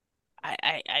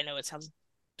 I know it sounds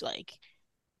like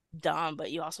dumb,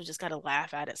 but you also just got to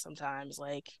laugh at it sometimes,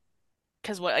 like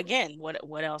because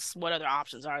what else? What other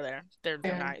options are there? They're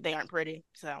Yeah. not they aren't pretty.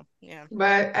 So yeah,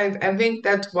 But I think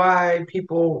that's why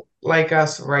people like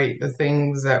us write the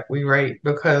things that we write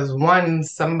because one,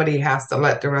 somebody has to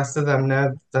let the rest of them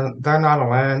know that they're not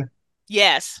alone.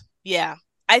 yes, yeah.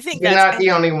 I think You're that's not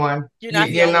the only one. you're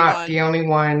not the You're only not one. the only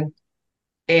one.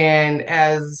 And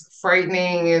as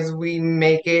frightening as we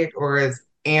make it, or as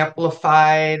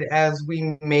amplified as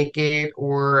we make it,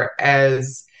 or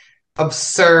as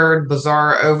absurd,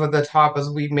 bizarre, over the top as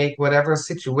we make whatever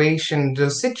situation, the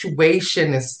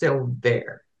situation is still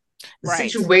there. The Right.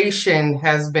 situation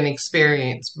has been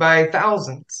experienced by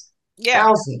thousands, Yeah.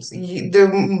 thousands.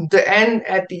 The end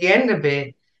at the end of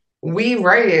it we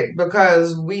write it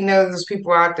because we know there's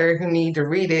people out there who need to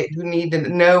read it, who need to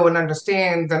know and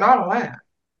understand they're not alone.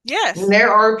 Yes.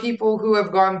 There are people who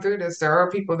have gone through this. There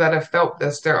are people that have felt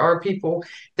this. There are people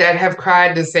that have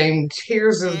cried the same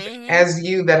tears Hmm. as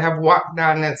you, that have walked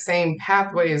down that same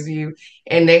pathway as you,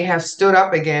 and they have stood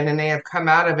up again and they have come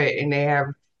out of it and they have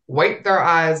wiped their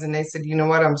eyes and they said, you know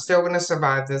what, I'm still going to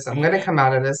survive this. I'm going to Hmm. come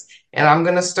out of this and I'm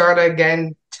going to start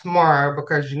again tomorrow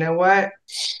because you know what?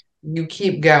 You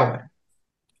keep going.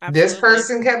 This Absolutely.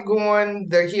 person kept going,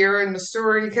 the hero in the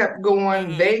story kept going,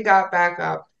 Hmm. they got back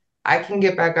up. I can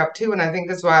get back up too. And I think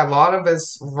that's why a lot of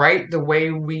us write the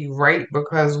way we write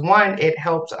because one, it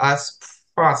helps us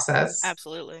process.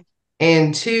 Absolutely.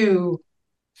 And two,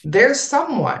 there's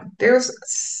someone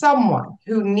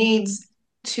who needs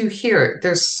to hear it.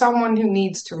 There's someone who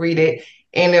needs to read it.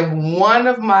 And if one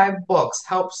of my books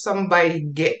helps somebody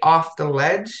get off the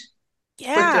ledge,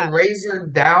 put the Yeah. razor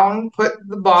down, put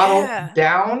the bottle Yeah.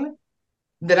 down,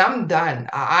 then I'm done.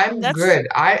 I'm That's good.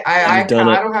 I, I yeah. You've I done I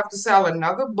it. don't have to sell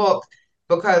another book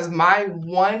because my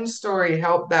one story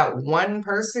helped that one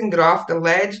person get off the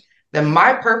ledge. Then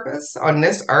my Hmm. purpose on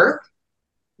this earth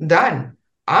done.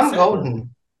 That's I'm it. Yeah.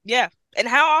 golden. Yeah. And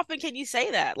how often can you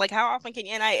say that? Like how often can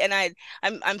you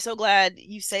I'm so glad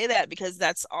you say that because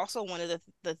that's also one of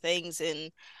the things in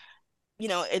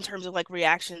in terms of like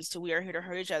reactions to We Are Here to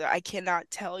Hurt Each Other. I cannot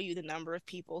tell you the number of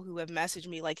people who have messaged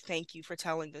me like, thank you for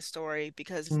telling this story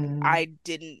because Mm, I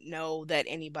didn't know that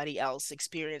anybody else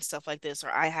experienced stuff like this,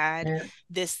 or I had yeah,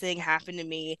 this thing happen to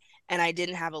me and I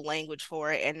didn't have a language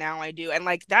for it and now I do. And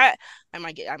like that, I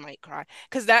might cry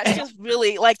because that's just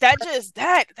really like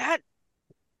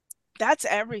that's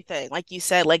everything, like you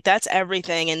said, like that's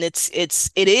everything. And it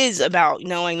is about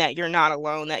knowing that you're not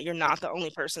alone, that you're not the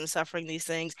only person suffering these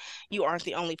things. You aren't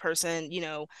the only person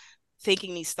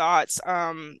thinking these thoughts.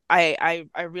 I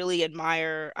really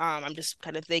admire, I'm just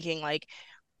kind of thinking like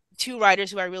two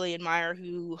writers who I really admire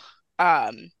who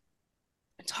um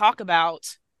talk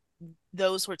about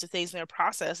those sorts of things in their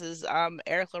processes.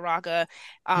 Eric LaRocca,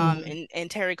 mm,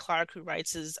 and Terry Clark, who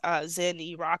writes his Zen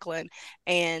E. Rockland,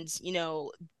 and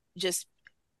just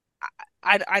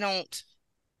I I don't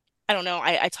know.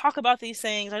 I talk about these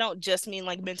things. I don't just mean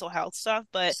like mental health stuff,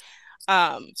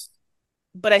 um,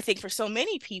 but I think for so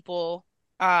many people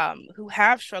who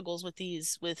have struggles with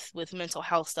these with mental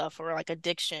health stuff or like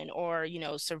addiction or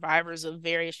survivors of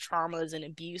various traumas and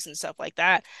abuse and stuff like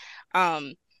that,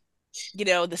 um,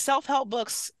 the self-help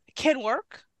books can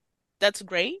work. That's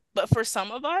great, but for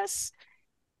some of us,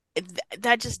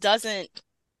 that just doesn't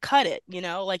cut it,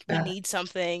 like yeah, we need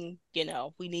something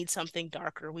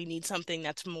darker. We need something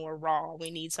that's more raw.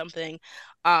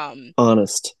 Um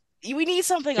Honest. we need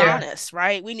something yeah, honest,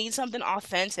 right? We need something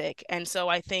authentic. And so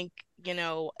I think,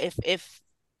 if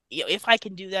I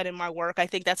can do that in my work, I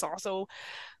think that's also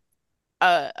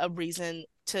a reason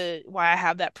to why I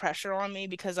have that pressure on me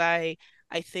because I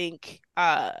think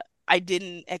I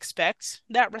didn't expect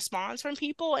that response from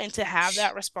people, and to have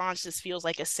that response just feels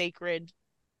like a sacred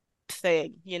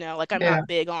thing, like I'm yeah, not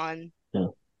big on, Yeah.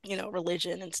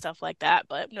 religion and stuff like that,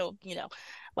 but no,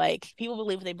 like people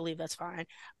believe what they believe, that's fine.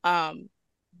 Um,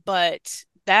 but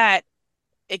that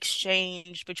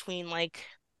exchange between like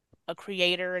a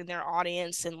creator and their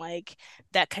audience and like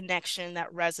that connection,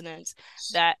 that resonance,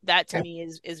 that to yeah, me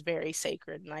is very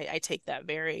sacred. And I take that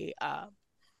very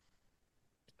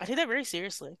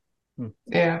seriously. Hmm.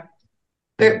 yeah.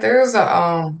 Yeah. There's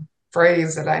a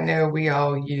phrase that I know we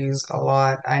all use a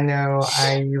lot. I know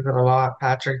I use it a lot.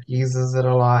 Patrick uses it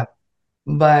a lot.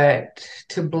 But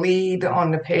to bleed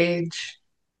on the page,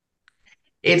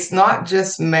 it's not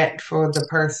just meant for the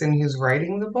person who's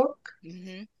writing the book.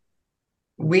 Hmm.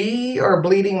 We are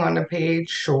bleeding on the page,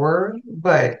 sure,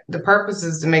 but the purpose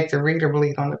is to make the reader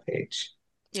bleed on the page.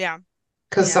 Yeah.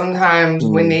 Because Yeah. sometimes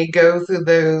when Mm. they go through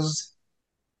those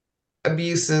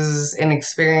abuses and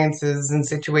experiences and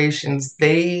situations,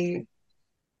 they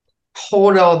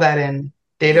hold all that in.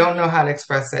 They don't Hmm. know how to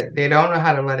express it, they don't know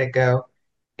how to let it go.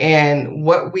 And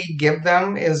what we give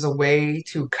them is a way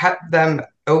to cut them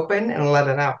open and let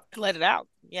it out. Let it out.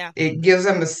 Yeah. It gives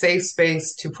them a safe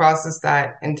space to process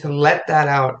that and to let that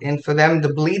out and for them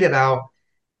to bleed it out,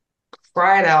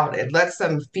 cry it out. It lets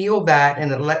them feel that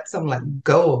and it lets them let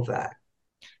go of that.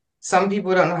 Some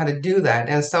people don't know how to do that,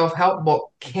 and a self-help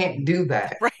book can't do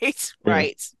that. Right. Yeah.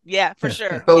 Right. Yeah, for Yeah.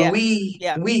 sure. But Yeah. we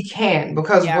Yeah. we can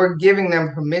because Yeah. we're giving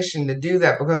them permission to do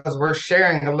that because we're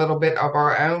sharing a little bit of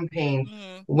our own pain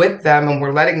Hmm. with them and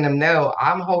we're letting them know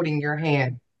I'm holding your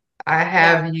hand. I Yeah.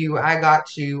 have you, I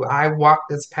got you, I walked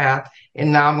this path,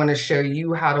 and now I'm going to show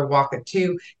you how to walk it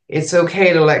too. It's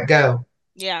okay to let go.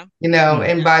 Yeah. Yeah.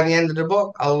 And by the end of the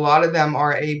book, a lot of them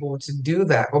are able to do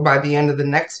that, or by the end of the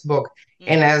next book.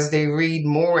 And Mm-hmm. as they read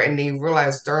more and they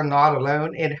realize they're not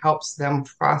alone, it helps them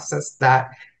process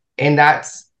that. And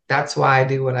that's why I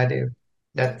do what I do.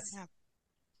 That's, Yeah.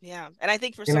 Yeah. And I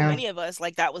think for you so know, many of us,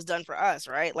 like that was done for us,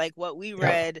 right? Like what we yep.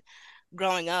 read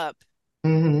growing up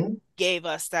Mm-hmm. gave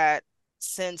us that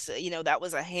sense, that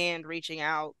was a hand reaching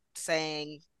out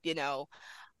saying,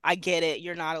 I get it,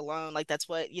 you're not alone. Like that's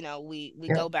what, we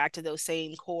go Yep. back to those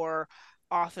same core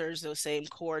authors, those same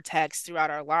core texts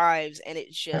throughout our lives. And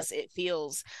Yep. it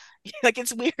feels like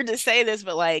it's weird to say this,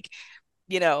 but like,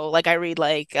 like I read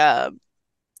like uh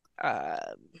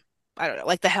I don't know,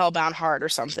 like The Hellbound Heart or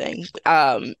something.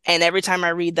 And every time I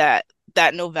read that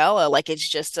novella, like it's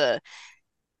just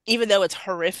even though it's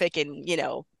horrific and,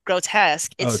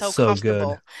 grotesque, Oh, it's it's so so good.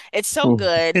 comfortable. It's so Hmm.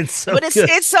 good, It's so but good.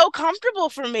 it's so comfortable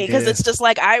for me because Yeah. it's just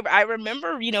like I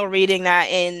remember, reading that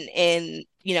in,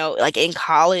 like in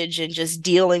college and just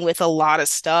dealing with a lot of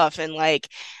stuff and like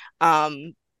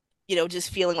um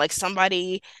just feeling like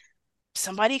somebody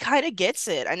kind of gets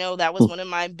it. I know that was one of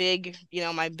my big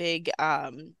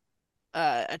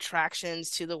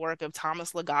attractions to the work of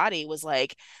Thomas Ligotti was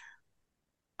like,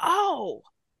 oh, Yeah.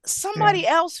 somebody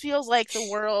else feels like the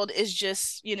world is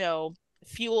just,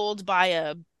 fueled by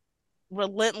a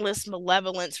relentless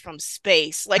malevolence from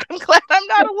space. Like I'm glad I'm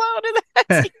not alone in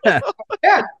that too.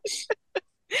 Yeah.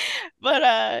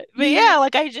 But yeah,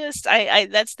 like I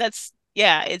that's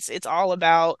yeah, it's all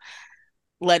about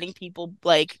letting people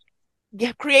like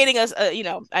creating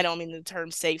I don't mean the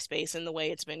term safe space in the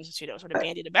way it's been, sort of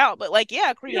bandied about, but like, yeah,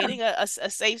 Yeah. creating a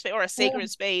safe space or a Yeah. sacred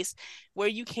space where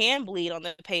you can bleed on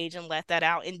the page and let that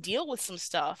out and deal with some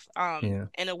stuff, Yeah.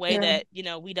 in a way Yeah.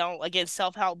 that, we don't, again,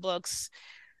 self-help books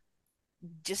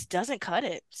just doesn't cut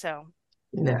it. So,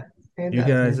 Yeah. It You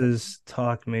doesn't. guys'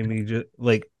 talk made me just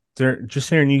like just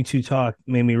hearing you two talk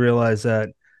made me realize that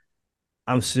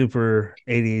I'm super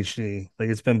ADHD. Like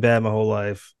it's been bad my whole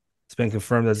life. It's been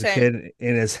confirmed as a same. kid,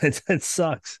 and it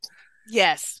sucks.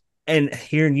 Yes. And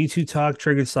hearing you two talk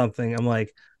triggered something. I'm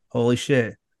like, holy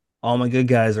shit! All my good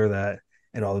guys are that,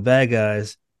 and all the bad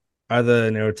guys are the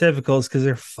neurotypicals because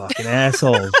they're fucking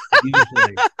assholes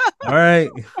usually. All right,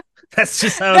 that's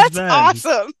just how it's That's been.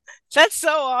 awesome. That's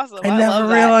so awesome. I I never love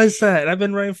that. realized that. I've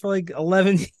been writing for like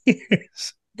 11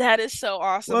 years. That is so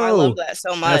awesome. I love Whoa. that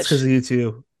so That's because much. of you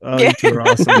two. Oh, Yeah. you two are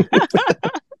awesome. What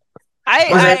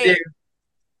I do.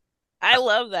 I I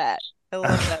love that. I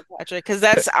love that, Patrick, because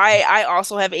I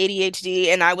also have ADHD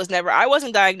and I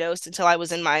wasn't diagnosed until I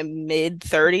was in my mid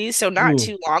 30s, so not Ooh.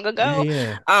 too long Yeah, ago.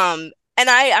 yeah. And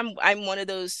I'm one of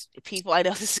those people, I know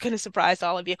this is gonna surprise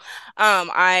all of you.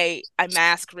 I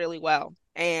mask really well.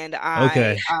 And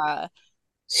Okay.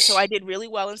 so I did really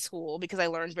well in school because I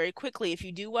learned very quickly if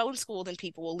you do well in school, then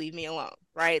people will leave me alone,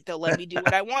 right? They'll let me do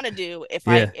what I want to do.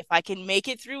 Yeah. If I can make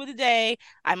it through the day,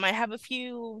 I might have a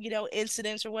few,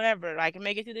 incidents or whatever. I can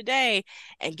make it through the day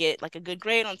and get like a good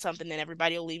grade on something, then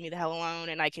everybody will leave me the hell alone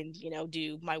and I can,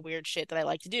 do my weird shit that I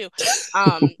like to do.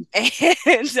 And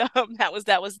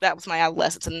that was my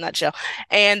adolescence in a nutshell.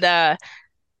 And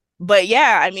but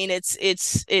yeah, I mean it's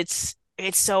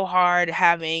so hard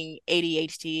having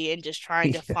ADHD and just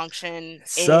trying to Yeah. function in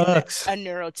Sucks. a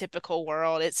neurotypical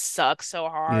world. It sucks so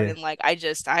hard Yeah. and like I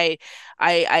empathize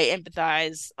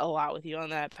a lot with you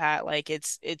on that, Pat. Like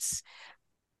it's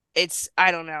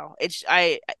I don't know. It's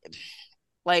I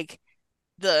like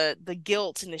the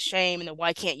guilt and the shame and the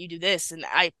why can't you do this and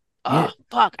Yeah. oh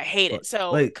fuck, I hate it. So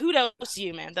Like, kudos to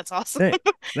you, man. That's awesome. th-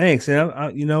 thanks.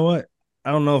 And you know what? I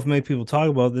don't know if many people talk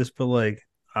about this, but like,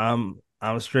 I'm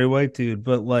a straight white dude,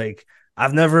 but like,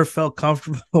 I've never felt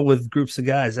comfortable with groups of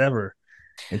guys ever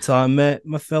until I met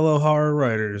my fellow horror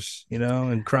writers,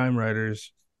 and crime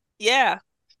writers. Yeah.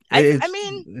 I It's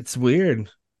mean, it's weird.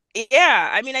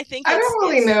 yeah, I mean, I think I don't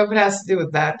really it's know if it has to do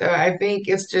with that, though. I think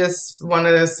it's just one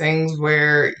of those things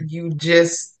where you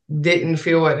just didn't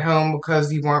feel at home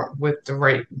because you weren't with the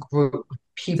right group of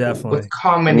people with Definitely.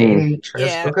 common Mm. interests.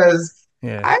 yeah. Because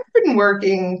Yeah. I've been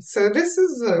working, so this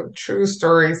is a true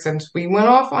story since we went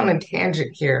off on a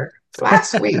tangent here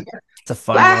last week. It's a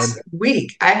fun Last one.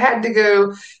 week, I had to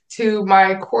go to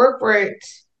my corporate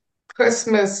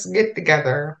Christmas get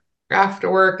together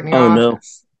after work in the Oh no.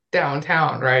 office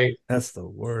downtown, right? That's the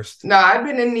worst. No, I've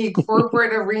been in the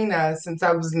corporate arena since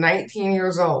I was 19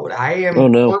 years old. I Oh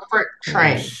am no. corporate Oh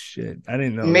trained. shit. I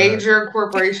didn't know that. Major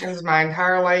corporations my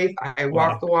entire life. I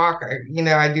walk Wow. the walk.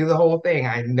 I do the whole thing.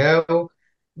 I know.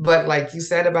 But like you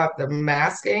said about the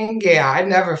masking, yeah, I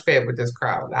never fit with this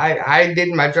crowd. I did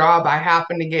my job. I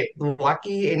happened to get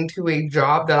lucky into a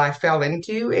job that I fell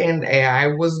into, and I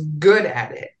was good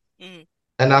at it. Mm,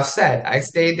 Enough said. I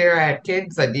stayed there. I had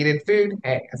kids. I needed food.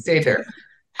 Hey, I stayed there.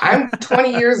 I'm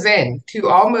 20 years in to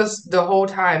almost the whole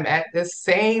time at this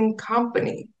same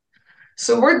company.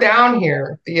 So we're down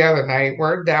here the other night.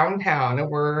 We're downtown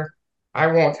and I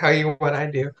won't tell you what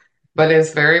I do, but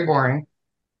it's very boring.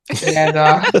 And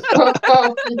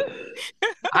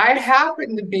I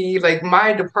happen to be like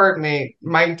my department,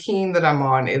 my team that I'm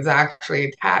on is actually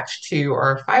attached to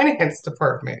our finance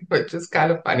department, which is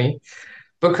kind of funny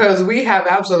because we have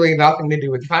absolutely nothing to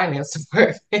do with the finance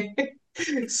department.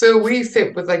 So we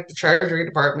sit with like the treasury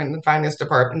department and the finance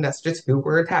department. That's just who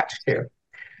we're attached to.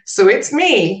 So it's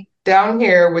me down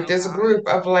here with Oh this God. group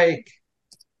of like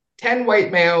 10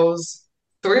 white males,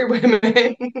 three women,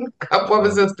 a couple of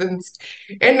assistants,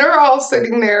 and they're all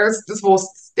sitting there, just well,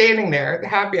 standing there at the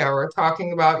happy hour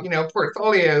talking about,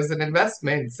 portfolios and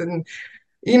investments. And,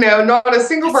 not a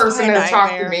single That's my person has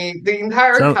talked to nightmare. me the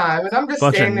entire Some time. And I'm just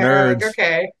bunch of standing there like, nerds.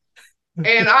 okay.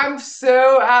 And I'm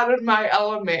so out of my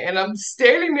element. And I'm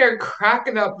standing there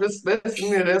cracking up, just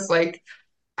listening to this. Like,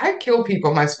 I kill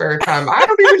people in my spare time. I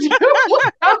don't even know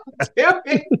what I'm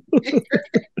doing.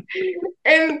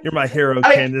 And You're my hero,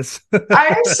 like, Candace.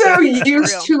 I'm so For used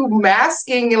real. to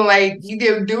masking and like,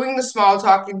 doing the small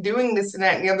talk and doing this and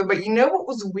that and the other. But you know what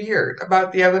was weird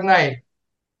about the other night?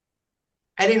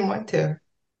 I didn't want to.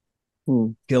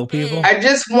 Kill Mm, people? I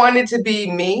just wanted to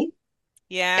be me.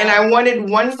 And yeah. I wanted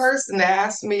one person to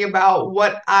ask me about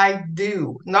what I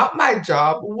do, not my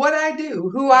job, what I do,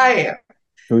 who I Mm, am.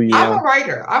 Who you I'm a are.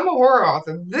 writer. I'm a horror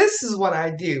author. This is what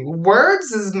I do.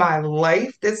 Words is my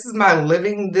life. This is my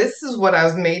living. This is what I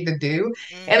was made to do.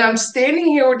 And I'm mm-hmm. standing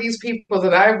here with these people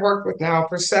that I've worked with now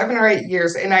for 7 or 8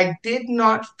 years, and I did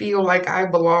not feel like I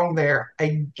belonged there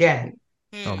again.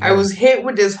 Oh I Mm, man. was hit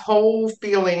with this whole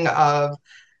feeling of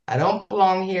I don't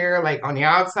belong here, like on the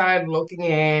outside looking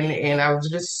in. And mm-hmm. I was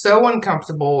just so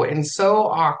uncomfortable and so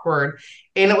awkward.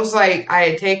 And it was like I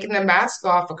had taken the mask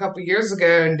off a couple years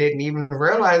ago and didn't even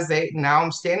realize it. Now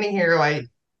I'm standing here like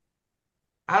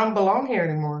I don't belong here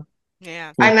anymore.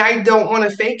 Yeah. Hmm. And I don't want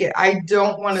to fake it. I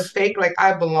don't want to fake like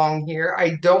I belong here.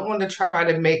 I don't want to try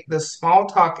to make the small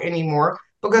talk anymore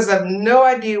because I have no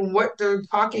idea what they're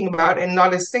talking about, and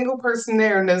not a single person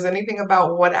there knows anything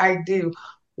about what I do.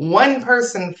 One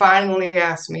person finally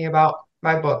asked me about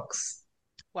my books.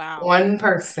 Wow. One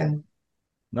person.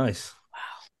 Nice.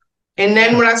 And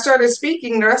then Yeah. when I started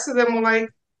speaking, the rest of them were like,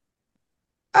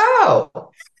 oh,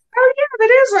 oh yeah,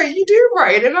 that is right. You do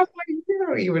right. And I'm like, you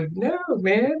don't even know,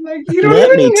 man. Like you don't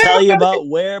Let me even tell you know. about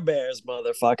werebears,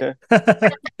 motherfucker.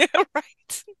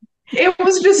 Right. It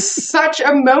was just such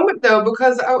a moment though,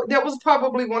 because that was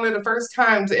probably one of the first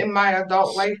times in my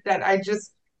adult life that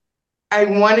I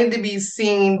wanted to be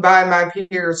seen by my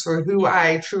peers for who Mm-hmm.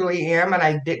 I truly am, and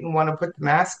I didn't want to put the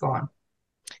mask on.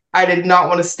 I did not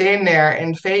want to stand there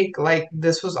and fake like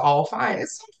this was all fine.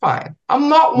 It's not fine. I'm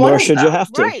not one Nor of should you them.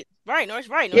 have to. Right. Right. Nor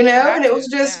should you And have it was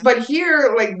to. just, Yeah. but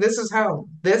here, like, this is home.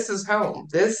 This is home.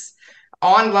 This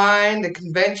online, the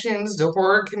conventions, the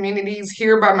horror communities,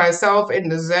 here by myself in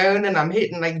the zone, and I'm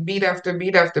hitting like beat after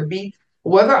beat after beat.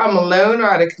 Whether I'm alone or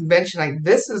at a convention, like,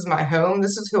 this is my home.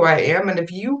 This is who I am. And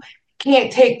if you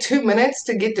can't take 2 minutes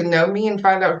to get to know me and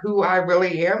find out who I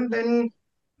really am, then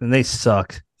And they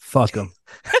suck. Fuck them.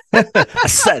 I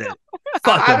said it.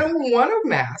 Fuck I them. don't want to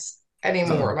mask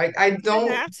anymore. Like, I Shouldn't don't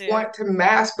have to. want to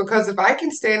mask because if I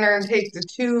can stand there and take the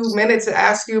 2 minutes to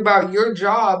ask you about your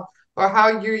job or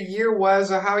how your year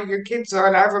was or how your kids are,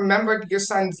 and I remembered your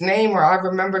son's name or I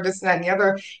remember this and that and the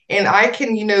other, and I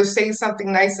can, say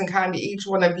something nice and kind to each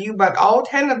one of you, but all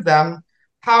 10 of them,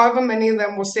 however many of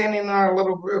them were standing in our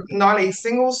little group, not a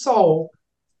single soul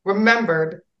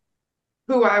remembered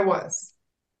who I was.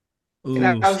 And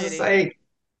I Ooh, was just Shitty. like,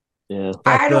 Yeah.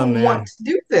 fuck I them, don't want man. to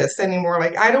do this anymore.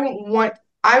 Like I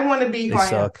want to be They who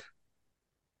I am. suck.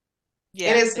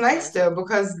 And Yeah, it's they totally nice though suck.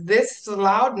 because this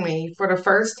allowed me for the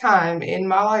first time in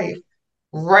my life,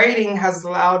 writing has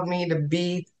allowed me to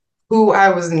be who I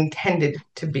was intended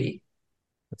to be.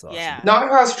 That's awesome. Yeah, Not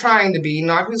who I was trying to be,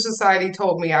 not who society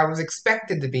told me I was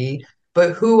expected to be,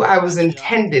 but who I you was actually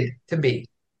are. intended to be.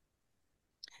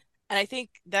 And I think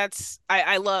that's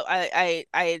I love I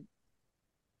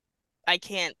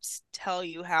can't tell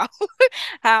you how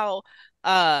how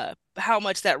how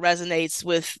much that resonates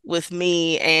with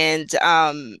me and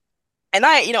I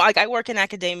like I work in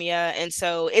academia and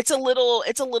so it's a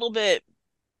little bit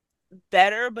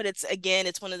better but it's again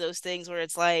it's one of those things where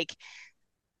it's like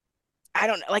I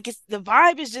don't know like it's the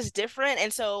vibe is just different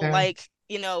and so Yeah. like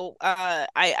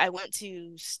I went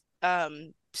to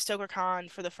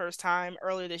StokerCon for the first time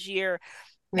earlier this year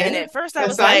And Yeah, at first I that's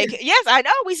was like, science. yes, I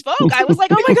know, we spoke. I was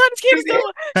like, oh my God, this kid We is did.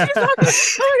 so, she's talking.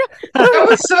 Oh my That God.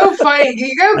 was so funny.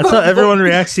 You That's how go, everyone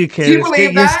reacts to you, do you kids. Get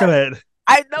believe used that? to it.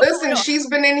 I know for Listen, real. she's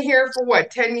been in here for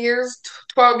what, 10 years,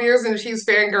 12 years, and she's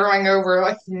fangirling over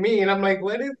like me. And I'm like,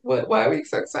 why are we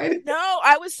so excited? No,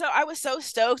 I was so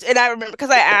stoked. And I remember because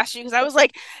I asked you, because I was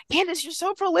like, Candace, you're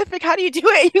so prolific. How do you do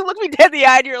it? And you look me dead in the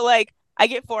eye and you're like, I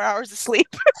get 4 hours of sleep.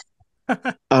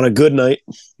 On a good night.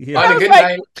 And Yeah. On I a was good like,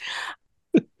 night.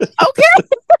 okay.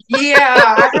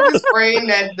 Yeah, I have this brain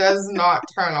that does not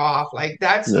turn off. Like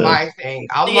that's No. my thing.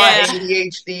 I'm not Yeah.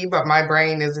 ADHD, but my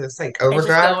brain is just like It's just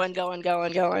overdrive, going, going,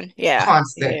 going, going. Yeah.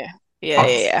 constant, Yeah. Yeah.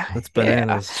 constant. Yeah. That's Yeah. Yeah.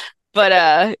 bananas. But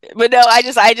no,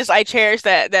 I cherish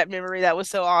that memory. That was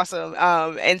so awesome.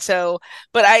 And so,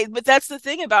 but that's the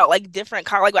thing about like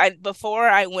different like before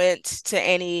I went to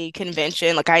any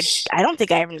convention, like I don't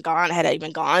think I had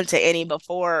even gone to any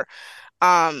before.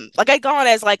 Like I'd gone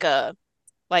as like a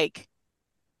like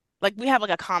like we have like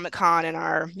a Comic Con in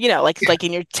our, like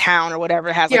in your town or whatever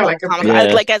it has like Yeah, little like a Comic Con,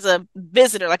 Yeah. like as a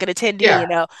visitor, like an attendee,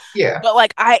 yeah, yeah. But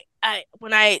like I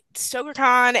when I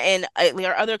StokerCon and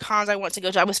there are other cons I want to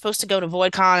go to, I was supposed to go to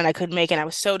VoidCon and I couldn't make it. And I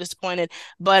was so disappointed.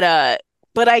 But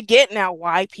but I get now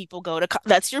why people go to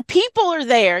that's your people are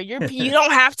there. You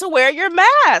don't have to wear your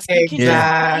mask. You can just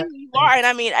Yeah. be who you are. And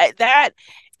I mean that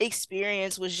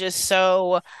experience was just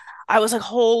so. I was like,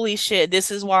 holy shit!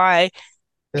 This is why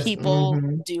people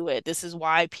Mm-hmm. do it. This is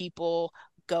why people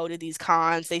go to these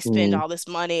cons. They spend Mm. all this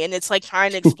money, and it's like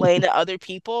trying to explain to other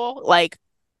people like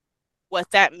what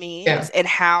that Yeah, means and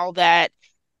how that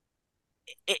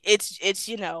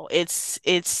it's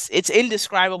it's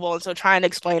indescribable. And so trying to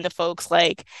explain to folks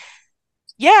like,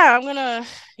 yeah, I'm gonna,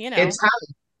 you know, it's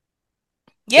home.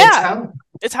 It's yeah, home.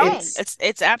 it's home. It's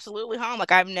It's absolutely home.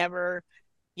 Like I've never,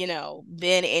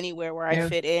 been anywhere where I yeah,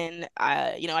 fit in.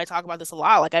 I talk about this a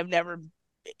lot. Like I've never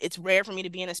it's rare for me to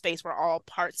be in a space where all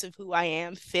parts of who I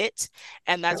am fit.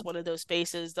 And yeah, that's one of those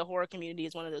spaces. The horror community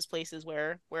is one of those places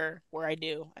where I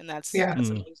do. And yeah. that's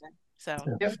Mm. amazing. So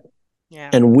Yep. yeah.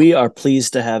 And we are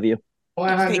pleased to have you.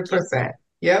 Thank you. 100%.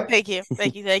 Yep. Thank you.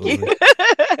 Thank you. Thank you. Absolutely.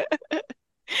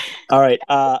 All right.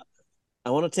 I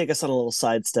want to take us on a little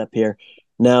sidestep here.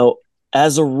 Now,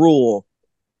 as a rule,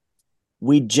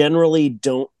 we generally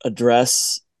don't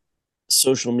address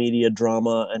social media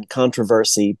drama and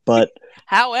controversy, but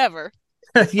However,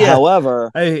 Yeah.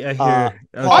 however, I hear.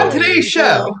 On Okay. today's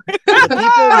show, the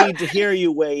people need to hear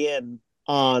you weigh in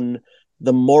on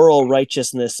the moral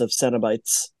righteousness of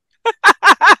Cenobites.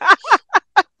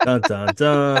 Dun dun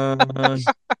dun.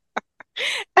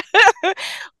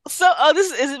 so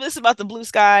this about the blue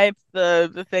sky,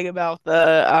 the thing about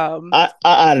the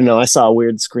I don't know. I saw a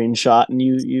weird screenshot, and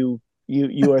you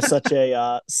are such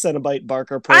a Cenobite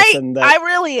Barker I person that I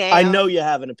really I am. know you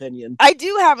have an opinion. I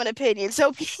do have an opinion.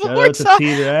 So people Shout were out to talking.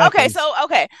 Peter Okay, Atkins. so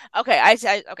okay. Okay.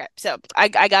 So I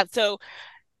got so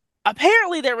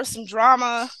apparently there was some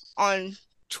drama on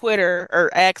Twitter or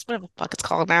X, whatever the fuck it's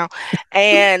called now,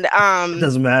 and It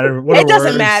doesn't matter. What it are doesn't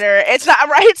words? matter. It's not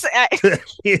right.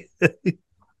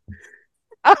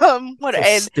 What So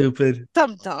and stupid.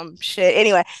 some dumb shit.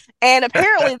 Anyway, and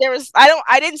apparently there was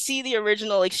I didn't see the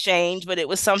original exchange, but it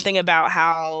was something about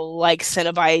how like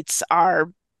Cenobites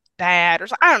are bad or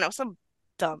I don't know, some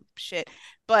dumb shit.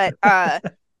 But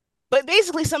but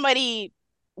basically somebody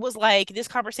was like, this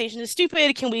conversation is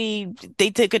stupid. They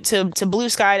took it to Blue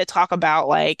Sky to talk about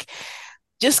like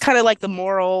just kind of like the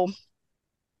moral,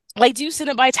 like do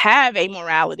Cenobites have a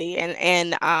morality?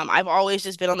 And I've always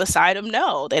just been on the side of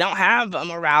no, they don't have a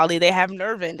morality. They have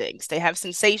nerve endings. They have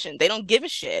sensation. They don't give a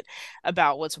shit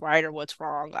about what's right or what's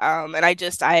wrong. And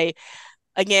I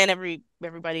again,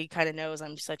 everybody kind of knows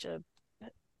I'm such a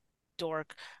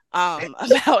dork about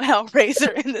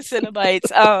Hellraiser and the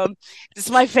Cenobites. It's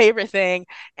my favorite thing.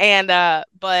 And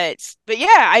but yeah,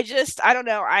 I don't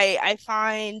know. I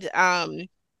find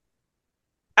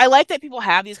I like that people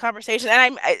have these conversations,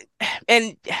 and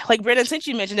and like Brendan, since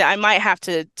you mentioned it, I might have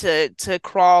to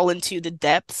crawl into the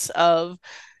depths of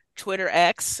Twitter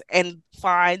X and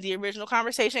find the original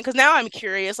conversation because now I'm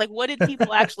curious. Like, what did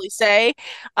people actually say?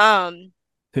 Um,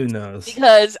 Who knows?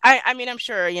 because I mean I'm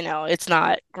sure it's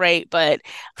not great, but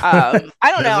I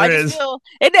don't know. I Never just is. feel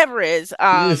it never is.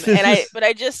 And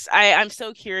I'm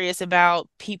so curious about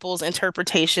people's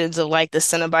interpretations of like the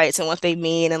Cenobites and what they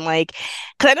mean and like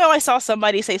because I know I saw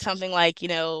somebody say something like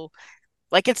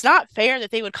like it's not fair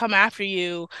that they would come after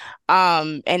you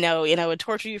and no and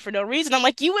torture you for no reason. I'm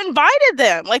like, you invited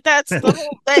them. Like that's the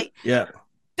whole thing. Yeah.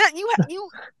 That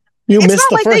you You it's missed not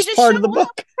the like they first just part show of the up.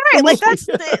 book. Right,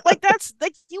 that's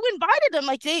like you invited them.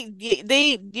 Like they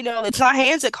it's not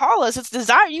hands that call us. It's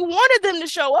desire. You wanted them to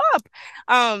show up.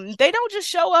 They don't just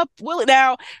show up. Will it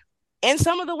now? In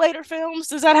some of the later films,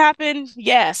 does that happen?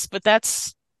 Yes, but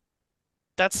that's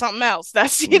something else.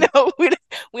 That's we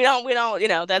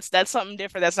don't that's something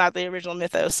different. That's not the original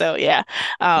mythos. So yeah,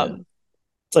 Yeah.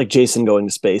 It's like Jason going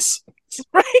to space.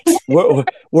 right.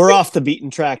 We're off the beaten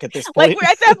track at this Like point. we're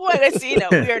at that point. It's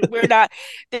we're not.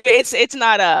 It's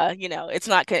not it's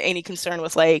not any concern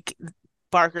with like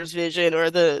Barker's vision or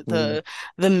the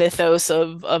mythos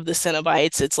of the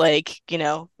Cenobites. It's like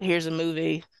here's a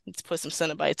movie. Let's put some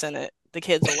Cenobites in it. The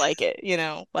kids will like it.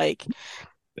 Like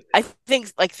I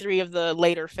think like three of the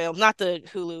later films, not the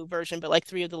Hulu version, but like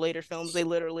three of the later films, they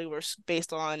literally were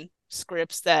based on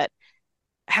scripts that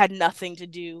had nothing to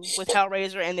do with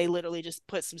Hellraiser, and they literally just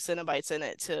put some Cenobites in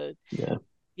it to,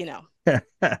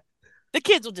 the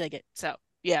kids will dig it. So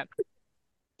yeah,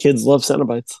 Kids love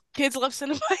Cenobites. kids love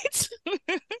Cenobites.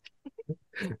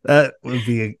 That would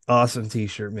be an awesome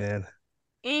T-shirt, man.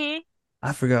 Mhm.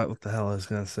 I forgot what the hell I was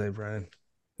gonna say, Brian.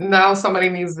 Now somebody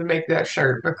needs to make that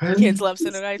shirt because Kids love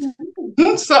Cenobites.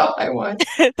 that's all I want.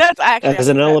 That's actually As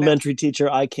an elementary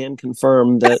teacher, I can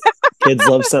confirm that kids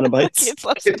love Cenobites. Kids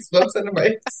love Kids love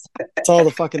Cenobites. That's all the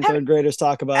fucking third graders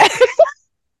talk about.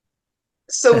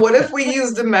 So what if we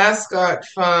use the mascot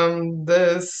from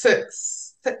the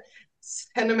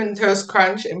Cinnamon Toast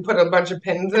Crunch and put a bunch of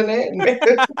pins in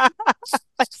it?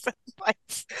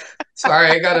 Cenobites.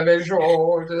 Sorry, I got a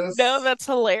visual. No, that's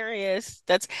hilarious.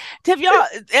 Have y'all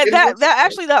that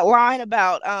actually that line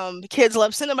about kids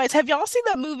love Cenobites. Have y'all seen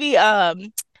that movie I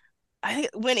think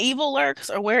When Evil Lurks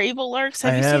or Where Evil Lurks?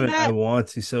 Have you haven't. seen that? I want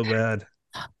to so bad.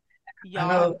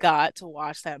 Y'all have got to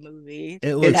watch that movie.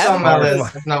 It looks It's on my horrifying.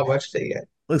 list. I've not watched it yet.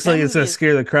 Looks That like it's gonna movie is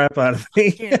scare the crap out of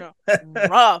me.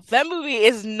 rough. That movie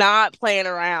is not playing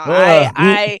around.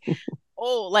 Like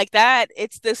that.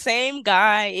 It's the same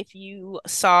guy. If you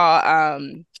saw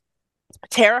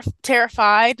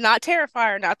Terrified, not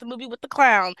Terrifier, not the movie with the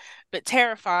clown, but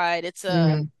Terrified. It's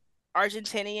a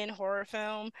Argentinian horror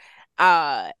film.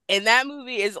 And that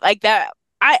movie is like that.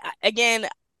 I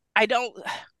don't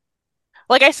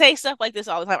like I say stuff like this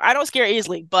all the time. I don't scare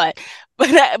easily, but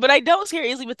I don't scare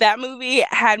easily. But that movie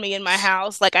had me in my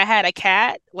house. Like I had a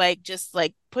cat, like just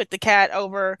like put the cat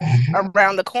over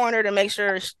around the corner to make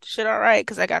sure shit all right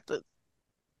because I got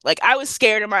I was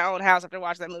scared in my own house after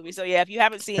watching that movie. So yeah, if you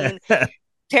haven't seen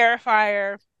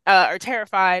Terrifier or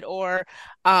Terrified or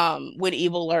When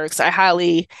Evil Lurks, I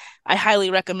highly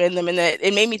recommend them. And that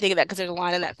it made me think of that because there's a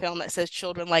line in that film that says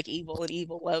children like evil and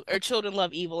evil love or children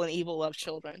love evil and evil loves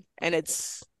children. And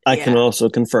it's I can also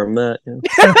confirm that.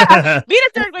 Yeah. Being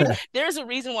a third grade, there's a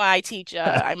reason why I teach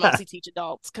I mostly teach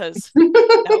adults because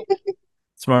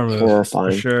Smart move.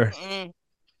 Horrifying. For sure.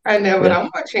 I know, but I'm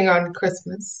watching on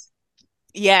Christmas.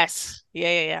 Yes.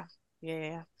 Yeah.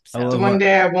 So One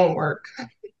day I won't work.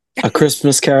 A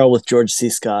Christmas Carol with George C.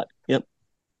 Scott. Yep.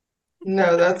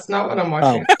 No, that's not what I'm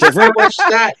watching. Oh, different. I watched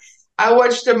that. I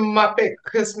watched a Muppet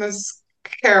Christmas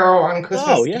Carol on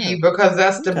Christmas Eve because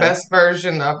that's the best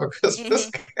version of a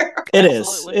Christmas Carol. It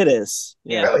Absolutely. is. It is.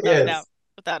 Yeah, it really is.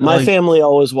 My family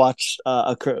always watched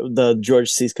the George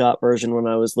C. Scott version when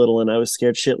I was little, and I was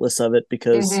scared shitless of it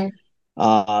because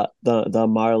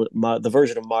the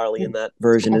version of Marley in that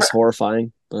version is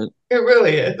horrifying. But it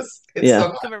really is.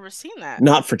 I've ever seen that.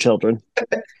 Not for children.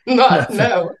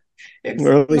 No.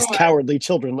 Or at least cowardly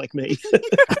children like me.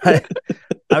 I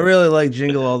really like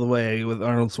Jingle All the Way with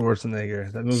Arnold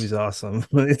Schwarzenegger. That movie's awesome.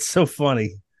 It's so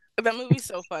funny. That movie's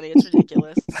so funny. It's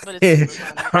ridiculous, but it's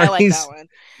super funny. I like that one.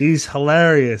 He's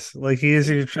hilarious. Like he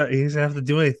doesn't have to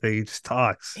do anything. He just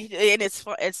talks. And it's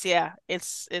fun. He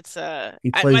plays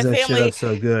that shit up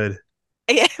so good.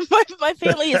 Yeah, my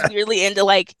family is really into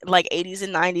like 80s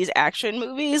and 90s action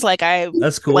movies.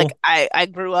 That's cool. Like I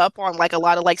grew up on like a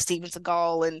lot of like Steven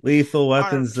Seagal and Lethal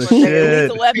Weapons. The shit.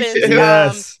 Lethal Weapons.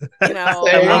 Yes. I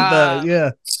love that.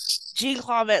 Yeah.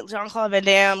 Jean-Claude Van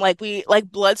Damme. Like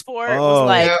Bloodsport was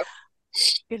like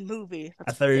good movie.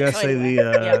 I thought you were gonna say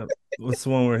the what's the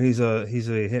one where he's a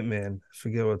hitman? I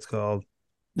forget what it's called.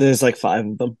 There's like 5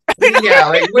 of them. Yeah,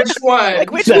 like which one?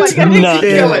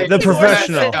 The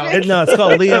Professional. No, it's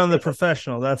called Leon the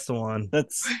Professional. That's the one.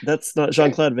 That's not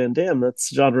Jean-Claude Van Damme. That's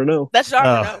Jean Reno. That's Jean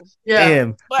Reno. Yeah.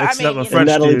 Damn. But French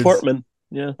Natalie dudes. Portman.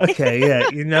 Yeah. Okay. Yeah.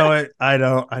 You know it. I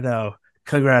know.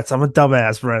 Congrats. I'm a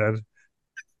dumbass, Brennan.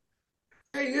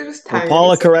 Well,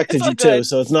 Paula corrected you too,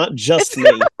 so it's not just me.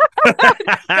 Man,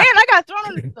 I got thrown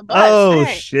under the bus. Oh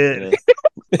Dang. shit.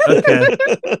 Okay.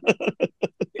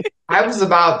 I was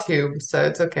about to, so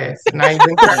it's okay. So now you've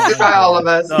been corrected by all of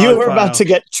us. No, You it's were fine. about to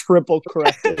get triple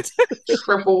corrected.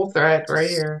 Triple threat right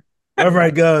here. Wherever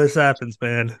I go, this happens,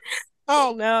 man.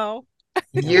 Oh no.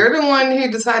 You're the one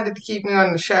who decided to keep me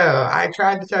on the show. I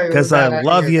tried to tell you it was Because a I bad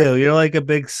love idea. you. You're like a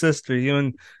big sister. You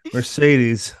and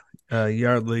Mercedes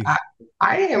Yardley.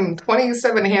 I am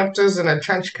 27 hamsters in a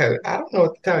trench coat. I don't know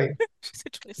what to tell you. She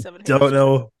said 27 Don't hamsters.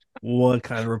 know what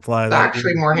kind of reply It's that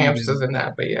actually is more even. hamsters than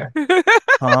that, but yeah.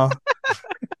 Huh?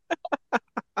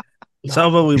 So how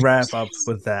about we wrap up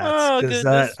with that? Oh Because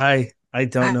goodness. I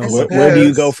don't know I what. Where do you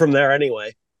go suppose. from there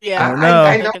anyway? Yeah, Don't know.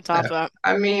 I who don't can top know. that?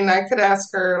 I mean, I could ask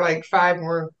her like 5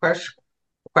 more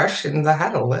questions. I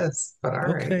had a list, but all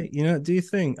right. Okay, do you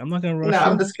think? I'm not gonna No, rush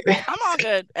I'm you. just kidding. I'm all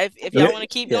good. If y'all Yeah, want to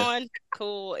keep yeah, going,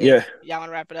 cool. If yeah. y'all want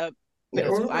to wrap it up, No,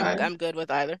 that's we're fine. I'm good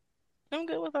with either. I'm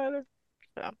good with either.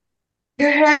 So. Go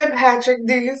ahead, Patrick.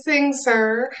 Do you think,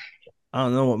 sir? I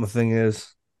don't know what my thing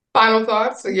is. Final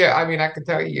thoughts? Yeah, I mean, I can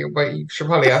tell you, but you should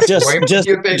probably ask your Just wife what just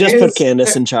your thing just put is.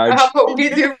 Candace in How charge. about we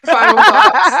do final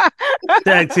thoughts?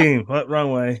 Tag team. What?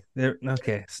 Wrong way.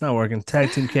 Okay, it's not working.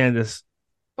 Tag team Candace.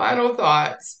 Final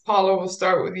thoughts. Paula, we'll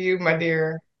start with you, my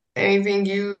dear. Anything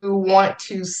you want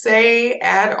to say,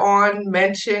 add on,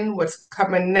 mention, what's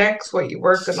coming next, what you're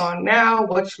working on now,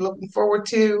 what you're looking forward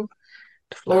to?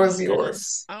 The floor Oh is goodness.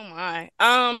 yours. Oh my.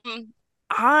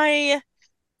 I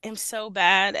am so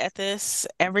bad at this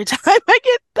every time I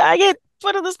get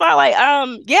put on the spotlight.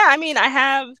 Yeah, I mean, I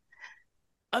have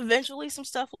eventually some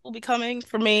stuff will be coming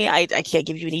for me. I can't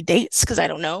give you any dates because I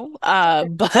don't know.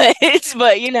 But but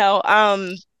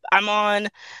I'm on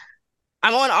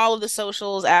all of the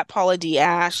socials at Paula D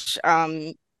Ashe.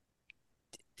 I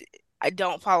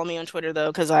don't follow me on Twitter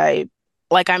though because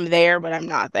I'm there but I'm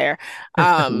not there.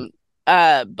 Um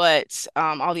but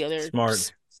all the other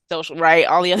Smart. social right,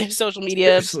 all the other social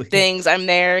media Seriously. things I'm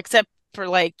there except for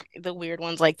like the weird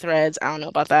ones like Threads. I don't know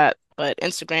about that, but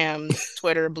Instagram,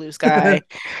 Twitter, Blue Sky,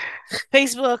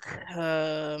 Facebook.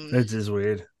 That is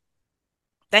weird.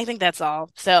 I think that's all.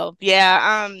 So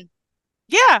yeah,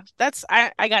 that's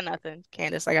I got nothing,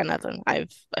 Candace. I got nothing. I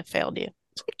failed you.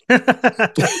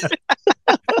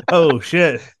 Oh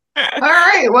shit. All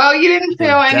right. Well, you didn't Like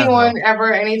fail death anyone row.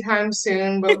 ever anytime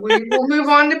soon, but we will move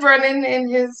on to Brennan and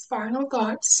his final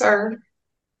thoughts, sir.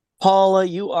 Paula,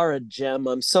 you are a gem.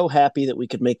 I'm so happy that we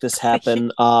could make this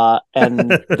happen, and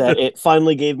that it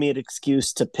finally gave me an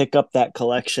excuse to pick up that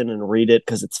collection and read it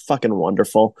because it's fucking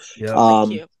wonderful. Yep.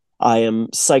 Thank you. I am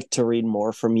psyched to read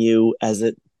more from you as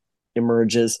it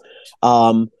emerges.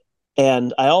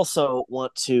 And I also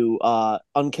want to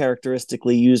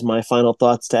uncharacteristically use my final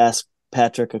thoughts to ask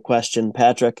Patrick a question.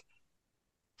 Patrick,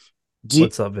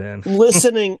 What's up, man?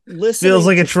 listening Feels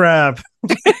like a trap.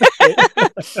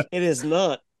 it is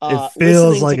not. It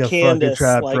feels Listening like to a fucking Candace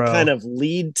trap, like bro. kind of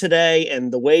lead today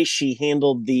and the way she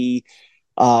handled the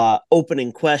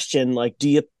opening question, like do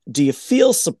you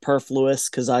feel superfluous?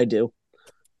 Because I do.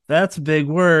 That's a big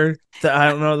word that I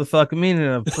don't know the fucking meaning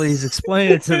of. Please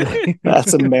explain it to me.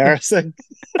 That's embarrassing.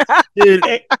 Dude, what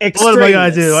am I gonna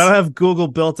Extraneous. do? I don't have Google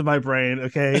built in my brain,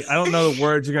 okay? I don't know the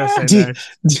words you're gonna say Do you-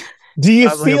 next. Do you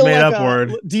Sounds like a feel made-up like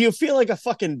word. do you feel like a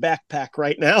fucking backpack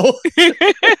right now?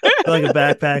 Like a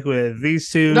backpack with these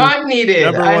two Not needed,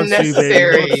 number one shoe baby.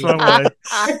 unnecessary. What's wrong with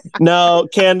No,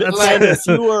 That's- Candace,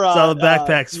 you were It's all the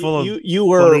backpacks full of you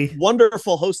were bloody-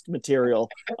 wonderful host material.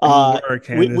 You were, We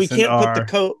Candace, and can't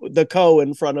put are. the co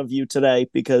in front of you today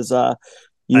because I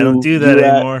don't do that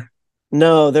anymore.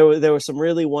 No, there were some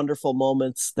really wonderful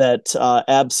moments that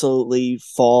absolutely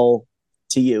fall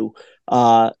to you.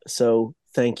 So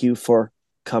thank you for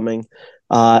coming.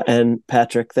 And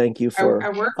Patrick, thank you for I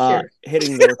work here.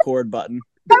 hitting the record button.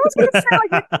 I was gonna say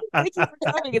like thank you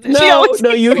for coming. She No, always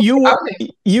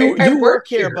you I work work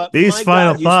here, here. but These my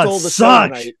final God, you thoughts stole the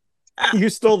suck. show tonight. You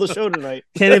stole the show tonight.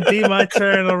 Can it be my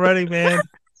turn already, man?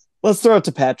 Let's throw it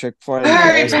to Patrick before I All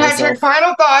right, embarrass Patrick, myself.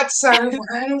 final thoughts, sir.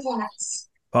 Final thoughts.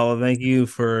 Paula, thank you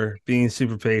for being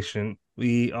super patient.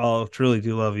 We all truly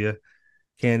do love you.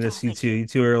 Candace, you too. You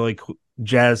two are like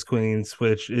jazz queens,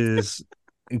 which is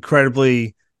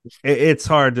incredibly. It's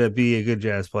hard to be a good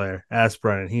jazz player. Ask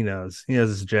Brennan. He knows. He knows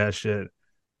his jazz shit.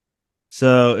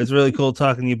 So it's really cool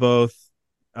talking to you both.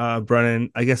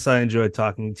 Brennan, I guess I enjoyed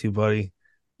talking to you, buddy.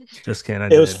 Just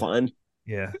kidding. It was fun.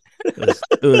 Yeah.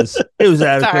 It was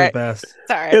adequate at best.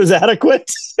 It was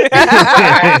adequate.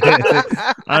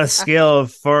 On a scale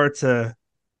of 4 to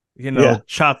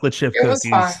chocolate chip It was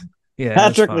cookies. fine. Yeah,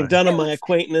 Patrick it was fine. McDonough, my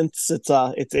acquaintance. It's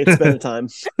been a time.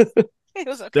 It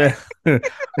was okay.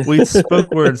 We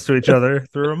spoke words to each other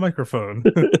through a microphone.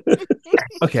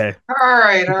 Okay. All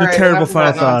right, The enough terrible of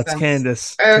final that thoughts. nonsense.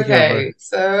 Candace, take over. Okay,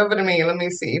 so over to me. Let me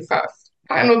see.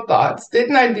 Final thoughts.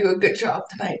 Didn't I do a good job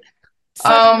tonight?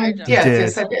 Such a great You job. Yes, did.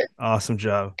 yes, I did. Awesome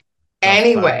job. Top five.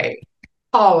 Anyway,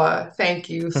 Paula, thank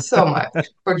you so much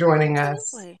for joining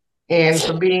us Absolutely. and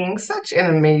for being such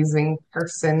an amazing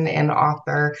person and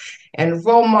author and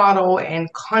role model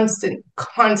and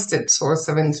constant source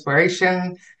of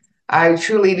inspiration. I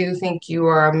truly do think you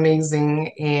are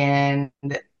amazing and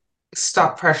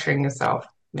stop pressuring yourself,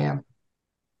 ma'am.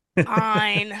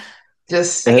 Fine.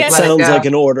 Just I It guess let it sounds like go.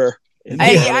 an order. If I'm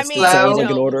I Just I honest, it mean, sounds flow.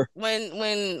 like an order.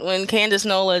 when Candace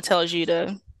Nola tells you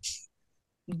to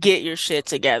get your shit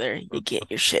together, you get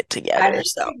your shit I together. didn't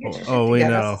So say get your shit Oh, we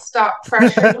together. know. Stop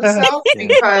pressuring yourself Yeah.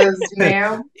 because,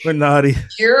 ma'am, We're naughty.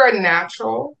 you're a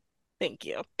natural thank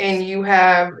you. and you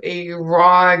have a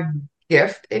raw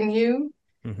gift in you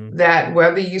Mhm. that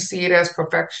whether you see it as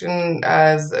perfection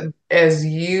as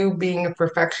you being a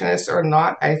perfectionist or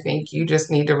not, I think you just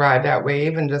need to ride that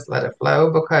wave and just let it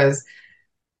flow because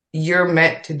you're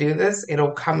meant to do this.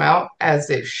 It'll come out as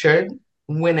it should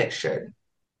when it should.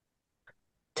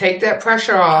 Take that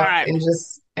pressure All off right. and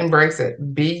just embrace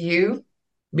it. Be you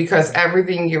because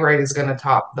everything you write is going to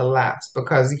top the last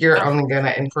because you're only going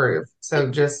to improve. So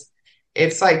just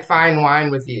it's like fine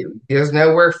wine with you. There's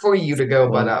nowhere for you to go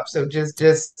but up. So just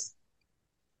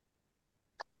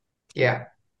yeah,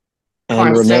 And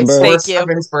constant remember, Thank source you. of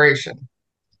inspiration. and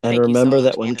Thank you so remember much,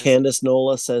 that when Candace. Candace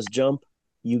Nola says jump,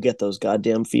 you get those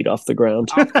goddamn feet off the ground.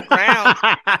 Off the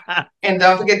ground. And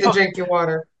don't forget to drink your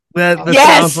water. That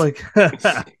Yes. sounds like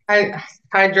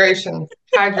Hydration. sounds like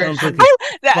Hydration. a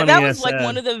That funny was ass like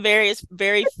one ad. of the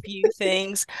very few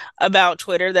things about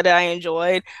Twitter that I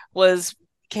enjoyed was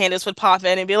Candace would pop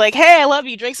in and be like, "Hey, I love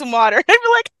you. Drink some water." I'd be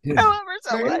like, "I love her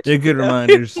so Right? much." They're good You know?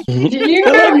 reminders. Do you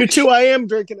I love know? you too. I am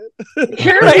drinking it.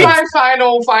 Here's Right. my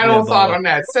final Yeah, thought Paula. on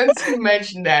that. Since you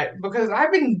mentioned that, because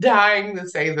I've been dying to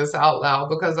say this out loud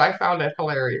because I found it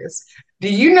hilarious. Do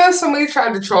you know somebody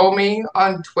tried to troll me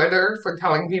on Twitter for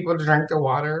telling people to drink their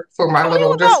water for my Tell you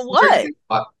little about just what? drinking?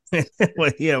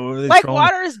 Wait, yeah, what were they Like trolling?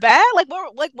 water is bad? What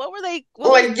were they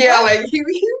Like, yeah, what? like he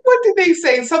what did they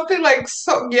say? Something like,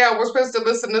 so yeah, we're supposed to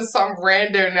listen to some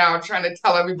rando now trying to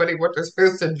tell everybody what they're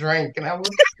supposed to drink. And he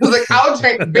was like, I'll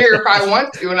drink beer if I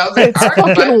want to. And I was like, It's all right,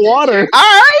 fucking bud, do water. you? All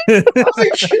right. I was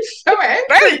like, you're so angry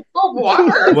Great. for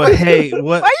water. Well, hey,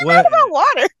 Why are you mad about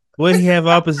water? would he have It's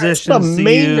the oppositions to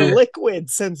main you? liquid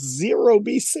since 0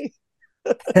 BC.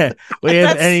 Would he have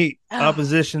That's any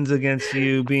oppositions against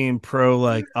you being pro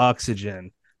like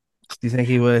oxygen? Do you think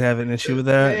he would have an issue with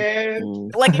that? Man,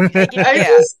 like I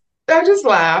yeah. just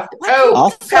laughed. Like who Oh, I'll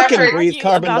gets up to fucking Patrick, breathe argue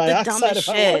carbon about the dioxide dumbest if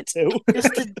I want shit? to.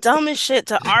 Just the dumbest shit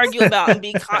to argue about and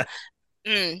be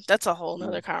that's a whole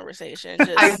nother conversation.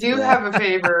 I Just do have a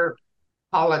favor,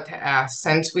 Paula, to ask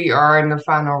since we are in the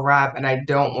final wrap, and I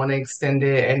don't want to extend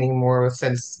it anymore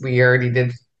since we already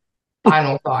did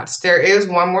final thoughts. There is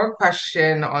one more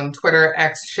question on Twitter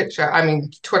X shit show. I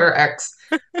mean Twitter X.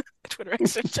 Twitter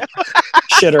exit show.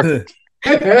 Shitter.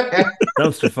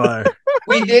 Dumpster fire.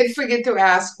 We did forget to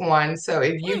ask one, so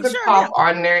if you could Sure, yeah. pop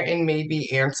on there and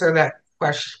maybe answer that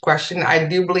question. I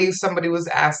do believe somebody was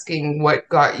asking what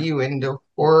got you into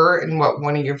horror and what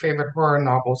one of your favorite horror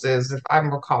novels is, if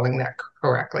I'm recalling that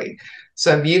correctly.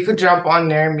 So if you could jump on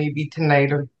there maybe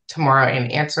tonight or tomorrow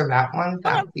and answer that one,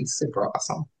 that Okay. would be super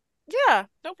awesome. Yeah,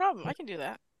 no problem. I can do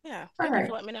that. Yeah. All Thank you right.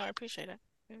 for letting me know. I appreciate it.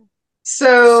 Yeah.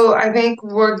 So I think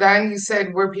we're done. You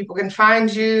said where people can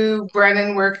find you.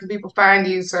 Brennan, where can people find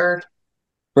you, sir?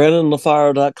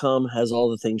 BrandonLaFaro.com has all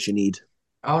the things you need.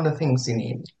 All the things you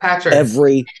need. Patrick.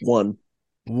 Every one.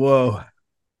 Whoa.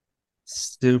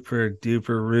 Super duper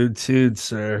rude dude,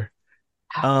 sir.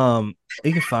 You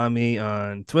can find me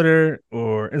on Twitter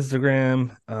or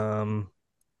Instagram. I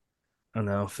don't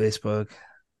know, Facebook,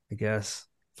 I guess.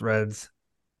 Threads.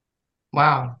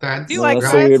 Wow, Do you No, like that's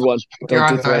a threads? weird one. you're Don't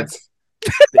do on threads.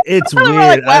 It's I'm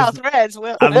weird. like, wow, threads.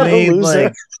 Well, I've made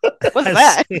Loser. like what's I've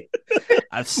that? seen,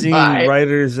 I've seen Bye.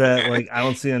 writers that like I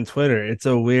don't see on Twitter. It's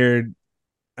a weird.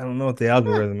 I don't know what the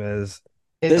algorithm is.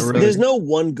 It's There's no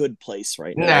one good place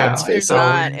right now. No, Let's There's face it.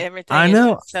 not. Everything I is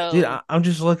know, just so dude. I'm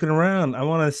just looking around. I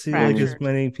want to see like as fractured.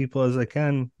 many people as I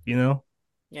can. You know,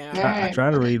 Yeah. All I right.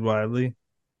 try to read widely.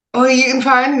 Well, you can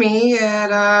find me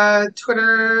at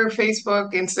Twitter,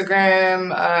 Facebook,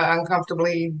 Instagram,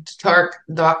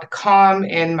 uncomfortablydark.com,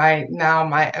 and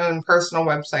my own personal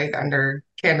website under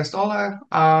Candace Ola.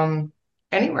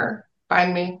 Anywhere,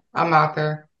 find me. I'm out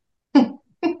there.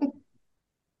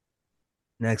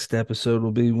 Next episode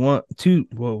will be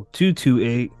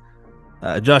 228.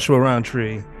 Joshua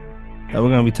Roundtree. We're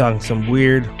going to be talking some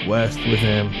Weird West with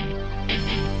him.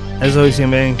 As always,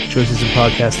 man, Choices in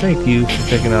Podcast, thank you for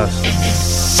picking us.